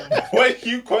Jacobs. No, when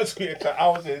you quote tweeted that, I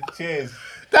was in tears.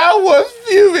 That was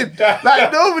fuming.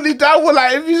 Like, normally that would,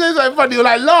 like, if you say something funny, you'll,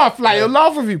 like, laugh. Like, you'll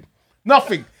laugh with him.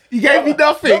 Nothing. He gave me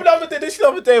nothing. Remember the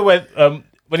other day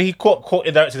when he caught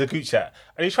in direct to the group chat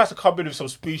and he tries to come in with some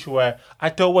speech where I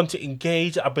don't want to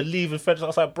engage, I believe in friendship. I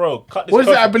was like, bro, cut this. What is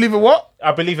it? I believe in what?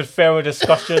 I believe in fairer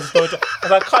discussions. I was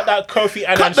like, cut that Kofi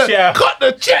Annan share. Cut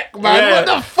the check, man. Yeah. What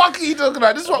the fuck are you talking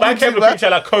about? This is what Man we came do, to the man. group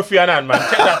chat like Kofi Annan, man.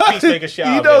 Check that peacemaker shit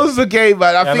out He of knows him. the game,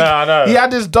 man. I know. He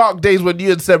had his dark days when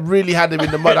you and Seb really had him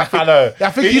in the mud. I think, I know.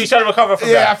 I think He's trying to recover from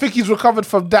that. Yeah, I think he's recovered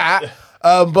from that.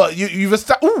 But you've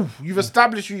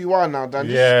established who you are now, Dan.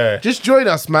 Yeah. Just join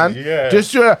us, man. Yeah.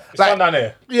 Just join us. It's fun down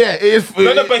here. Yeah, it is.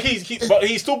 No, but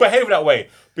he's still behaving that way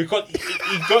because he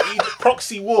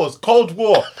proxy wars, Cold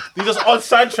War. He's just on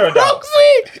Sancho now. Proxy!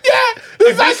 Yeah!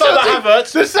 If we saw the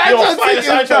Havertz, you'll find the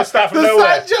Sancho stuff from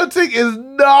nowhere. The Sancho thing is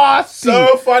nasty.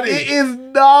 So funny. It is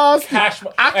nasty.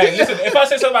 Hey, listen, if I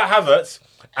say something about Havertz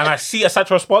and I see a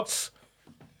Sancho response,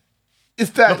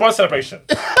 It's that. LeBron celebration.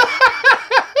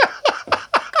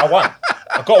 I won.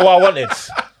 I got what I wanted.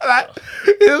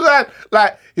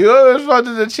 Like you always respond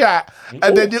to the chat,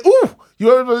 and then you always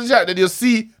respond to the chat, then you'll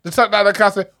see the touchdown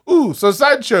account say, "Ooh, so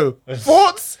Sancho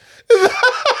thoughts."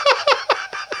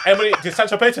 Emily, did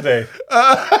Sancho play today?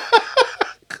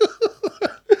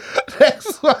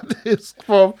 Next one is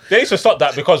from They need to stop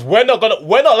that because we're not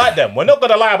like them. We're not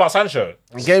gonna lie about Sancho.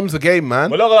 Game's a game,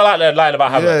 man. We're not gonna like them lying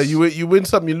about Havertz. Yeah, you win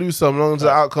some, you lose some, as long as the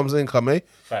outcome's income, eh?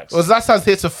 Facts. Well, Zassan's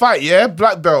here to fight, yeah?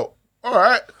 Black belt. All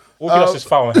right. All he lost is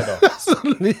foul on header.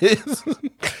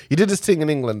 He did his thing in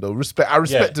England, though. I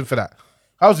respect him for that.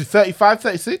 How was he, 35,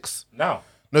 36? Now.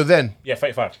 No, then. Yeah,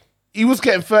 35. He was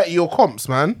getting 30 or comps,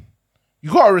 man.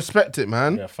 You got to respect it,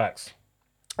 man. Yeah, facts.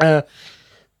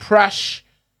 Prash.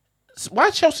 Why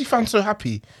are Chelsea fans so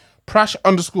happy? Prash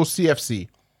 _CFC.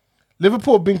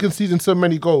 Liverpool have been conceding so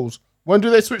many goals. When do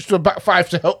they switch to a back five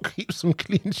to help keep some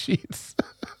clean sheets?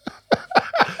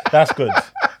 That's good.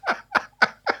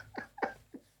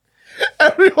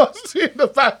 Everyone's doing the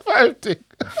back five thing.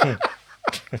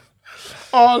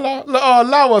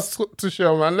 Allow us to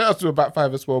show, man. Let us do a back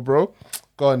five as well, bro.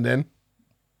 Go on then.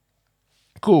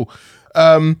 Cool.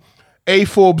 A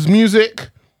Forbes music.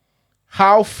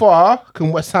 How far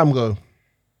can West Ham go?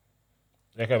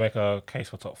 They can make a case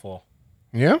for top 4.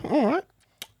 Yeah, all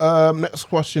right. Next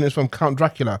question is from Count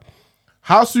Dracula.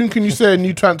 How soon can you say a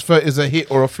new transfer is a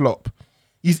hit or a flop?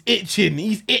 He's itching.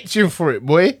 He's itching for it,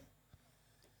 boy.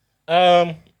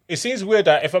 It seems weird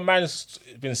that if a man's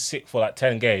been sick for like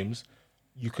 10 games,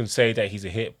 you can say that he's a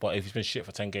hit, but if he's been shit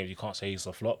for 10 games, you can't say he's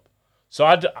a flop. So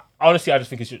honestly, I just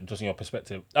think it's just in your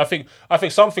perspective. I think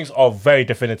some things are very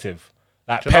definitive.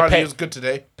 Like Pepe was good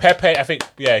today. Pepe, I think,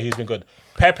 yeah, he's been good.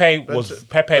 Pepe was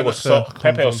so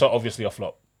obviously a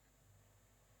flop.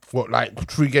 What, like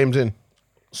 3 games in?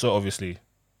 So obviously.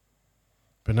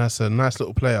 But that's a nice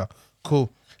little player.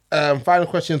 Cool. Final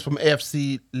questions from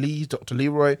AFC Lee, Dr.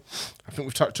 Leroy. I think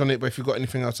we've touched on it, but if you've got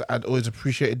anything else to add, always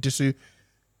appreciate it. Disu.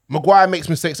 Maguire makes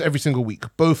mistakes every single week,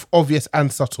 both obvious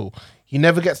and subtle. He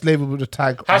never gets labelled with a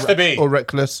tag or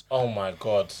reckless. Oh my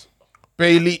God.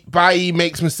 Bailly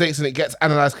makes mistakes and it gets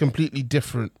analysed completely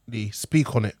differently.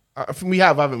 Speak on it. I think we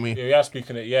have, haven't we? Yeah, we are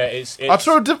speaking it. Yeah, it's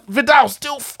Arturo Vidal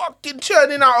still fucking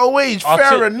churning out a wage.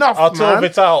 Fair enough, Arturo man.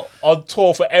 Vidal on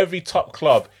tour for every top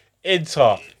club.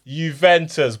 Inter,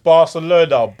 Juventus,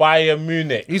 Barcelona, Bayern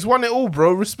Munich. He's won it all,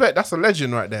 bro. Respect. That's a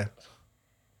legend right there.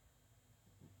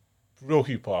 Real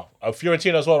hooper.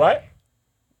 Fiorentina as well, right?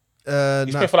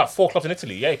 He's played for like 4 clubs in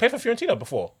Italy. Yeah, he played for Fiorentina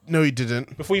before. No, he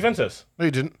didn't. Before Juventus. No,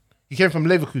 he didn't. He came from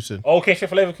Leverkusen. Okay, straight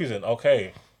for Leverkusen.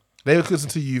 Okay. Leverkusen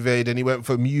to Juve, then he went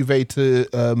from Juve to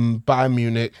Bayern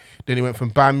Munich, then he went from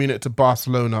Bayern Munich to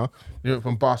Barcelona, then he went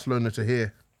from Barcelona to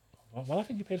here. Well, I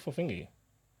think he played for Thingy.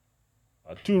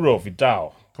 Arturo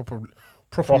Vidal. Proper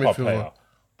Player. midfielder.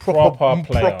 Proper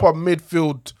player. Proper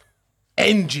midfield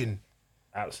engine.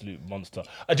 Absolute monster.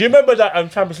 Do you remember that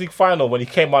Champions League final when he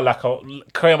came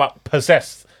out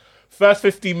possessed? First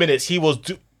 15 minutes, he was...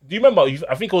 Do you remember?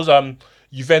 I think it was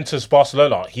Juventus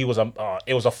Barcelona. He was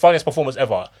it was the funniest performance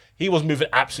ever. He was moving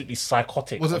absolutely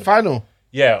psychotic. Was it final?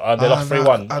 Yeah, they lost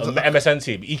 3-1. MSN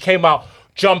team. He came out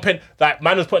jumping. Like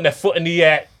man was putting their foot in the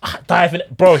air, diving.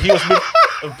 Bro, he was moving.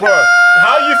 Bro,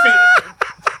 how you think?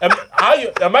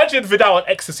 Imagine Vidal on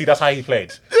ecstasy. That's how he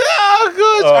played. Yeah,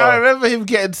 good. I remember him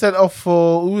getting sent off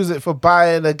for who was it for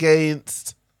Bayern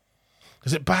against?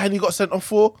 Was it Bayern he got sent off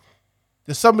for?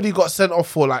 There's somebody who got sent off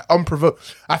for like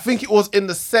unprovoked. I think it was in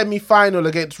the semi-final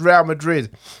against Real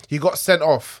Madrid. He got sent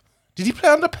off. Did he play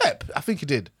under Pep? I think he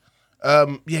did.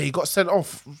 Yeah, he got sent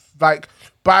off. Like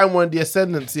Bayern won the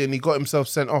ascendancy and he got himself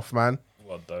sent off, man.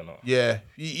 Well done. Yeah,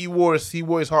 he wore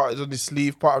his heart on his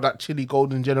sleeve. Part of that Chile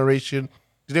golden generation.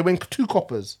 Did they win 2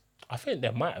 coppers? I think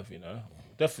they might have.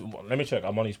 Definitely. Let me check.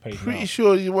 I'm on his page. Pretty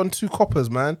sure he won 2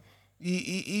 coppers, man.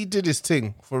 He did his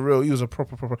thing for real. He was a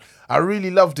proper. I really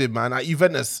loved him, man. At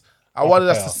Juventus, I wanted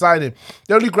us to sign him.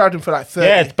 They only grabbed him for like 30.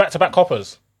 Yeah, back-to-back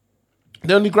coppers.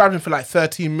 They only grabbed him for like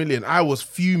 13 million. I was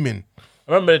fuming.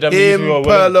 I remember them. Him,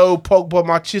 Pirlo, Pogba,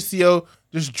 Marchisio,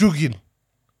 just jugging.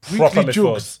 Proper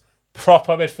midfield.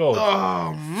 Proper midfield.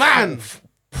 Oh man.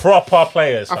 Proper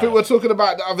players. I think we were talking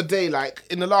about the other day, like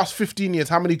in the last 15 years,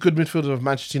 how many good midfielders have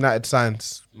Manchester United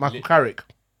signed? Michael Carrick.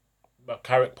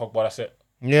 Carrick, Pogba, that's it.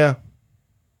 Yeah.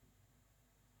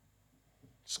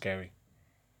 Scary.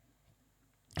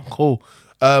 Cool.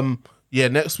 Yeah,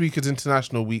 next week is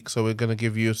International Week, so we're gonna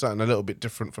give you something a little bit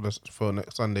different for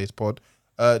next Sunday's pod.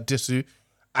 Disu,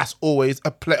 as always,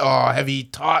 a play. Oh, heavy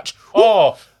touch.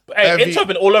 Oh, hey, Inter have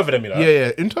been all over them,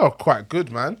 Yeah, Inter are quite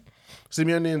good, man.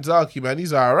 Simeone Inzaghi, man,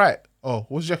 these are all right. Oh,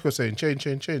 what's Dzeko saying?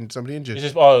 Change. Somebody injured. This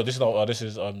is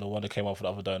the one that came off for the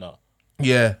other donut.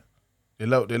 Yeah, they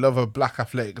love a black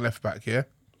athletic left back. Yeah.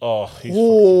 Oh,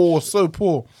 he's so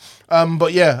poor.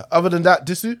 But yeah, other than that,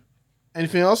 Disu,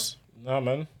 anything else? Nah,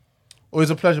 man. Always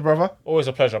a pleasure, brother. Always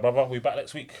a pleasure, brother. We'll be back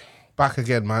next week. Back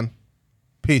again, man.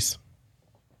 Peace.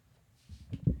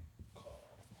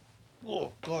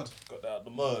 Oh, God. Got that out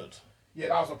the mud. Yeah,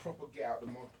 that was a proper get out the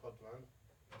mud pod, man.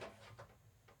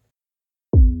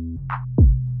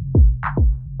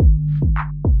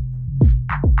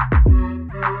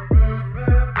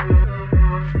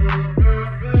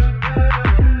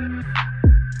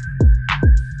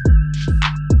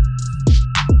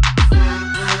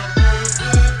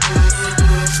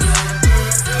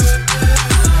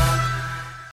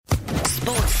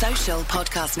 Sports Social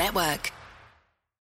Podcast Network.